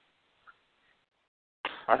makeup?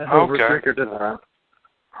 I didn't know Rick Baker did that.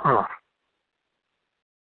 Huh.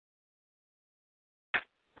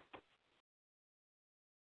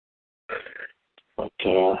 But,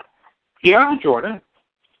 yeah, I enjoyed it.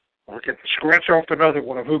 I get to scratch off another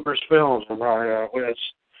one of Hooper's films on my list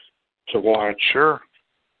to watch. Sure.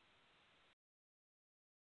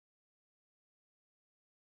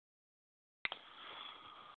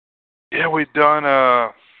 Yeah, we've done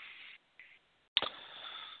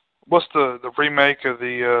what's the remake of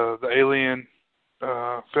the Alien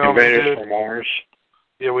film? Invaders from Mars.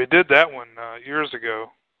 Yeah, we did that one years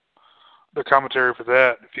ago. The commentary for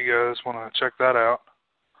that, if you guys want to check that out.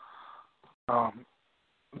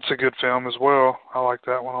 It's a good film as well. I like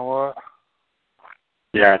that one a lot.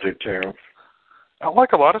 Yeah, I do too. I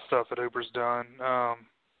like a lot of stuff that Hooper's done.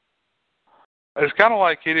 It's kind of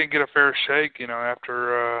like he didn't get a fair shake,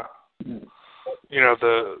 after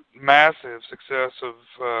the massive success of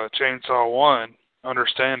Chainsaw 1,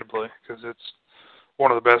 understandably, because it's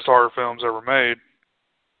one of the best horror films ever made.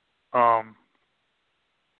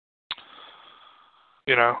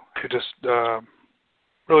 He just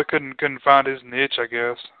really couldn't find his niche, I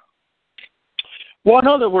guess. Well, I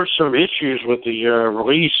know there were some issues with the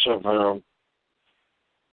release of,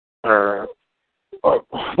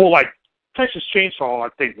 like Texas Chainsaw, I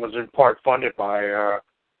think, was in part funded by,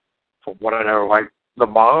 from what I know, like the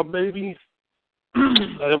mob, maybe.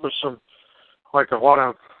 There was a lot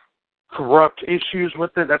of corrupt issues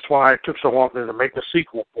with it. That's why it took so long to make a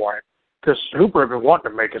sequel for it. Because Hooper had been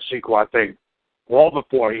wanting to make a sequel, I think, well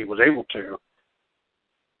before he was able to.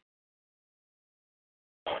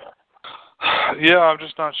 Yeah, I'm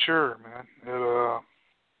just not sure, man. It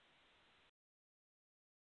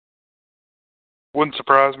wouldn't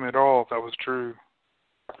surprise me at all if that was true.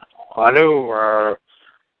 I know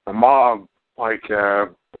the mob, like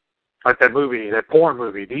that movie, that porn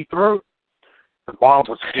movie, Deep Throat. The mob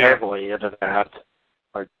was heavily into that.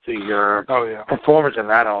 Like the performers in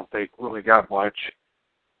that, I don't think really got much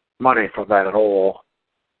money from that at all.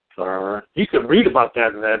 So you can read about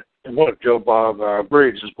that in one of Joe Bob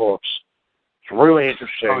Briggs' books. It's really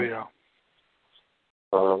interesting.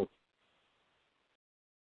 Oh, yeah.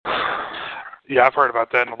 Yeah, I've heard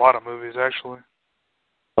about that in a lot of movies, actually.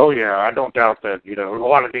 Oh, yeah, I don't doubt that. A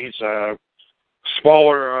lot of these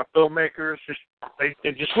smaller filmmakers, they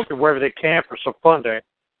just look at wherever they can for some funding.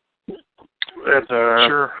 And,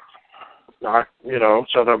 sure.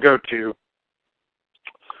 So they'll go to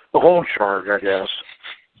the whole charge, I guess.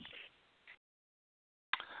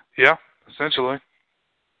 Yeah, essentially.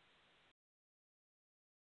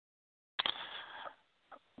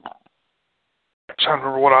 I'm trying to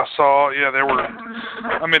remember what I saw. Yeah,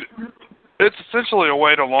 it's essentially a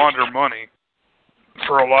way to launder money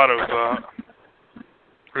for a lot of,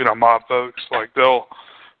 mob folks. Like, they'll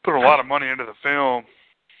put a lot of money into the film,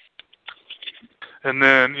 and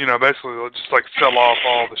then, basically they'll just, sell off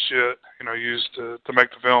all the shit, used to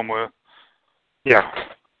make the film with. Yeah.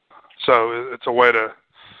 So it's a way to,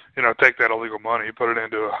 take that illegal money, put it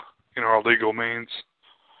into a legal means.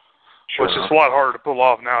 Sure. Which is a lot harder to pull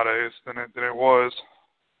off nowadays than it was.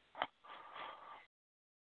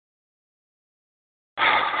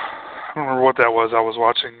 I don't remember what that was I was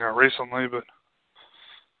watching recently, but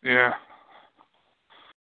yeah.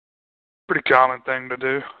 Pretty common thing to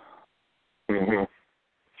do. Mm-hmm.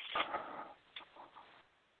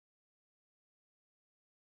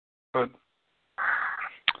 But,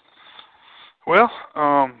 well,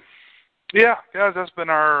 yeah, guys, that's been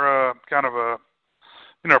our kind of a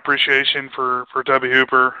appreciation for Tobe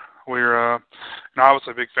Hooper. We're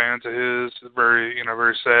obviously big fans of his. Very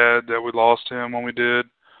very sad that we lost him when we did.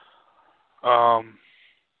 But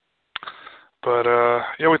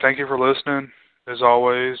yeah, we thank you for listening as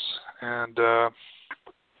always. And if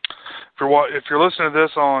you're listening to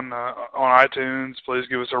this on iTunes, please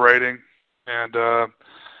give us a rating. And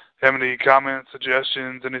have any comments,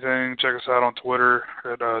 suggestions, anything? Check us out on Twitter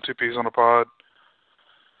at 2Ps on a Pod.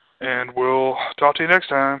 And we'll talk to you next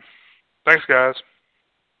time. Thanks, guys.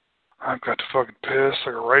 I've got to fucking piss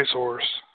like a racehorse.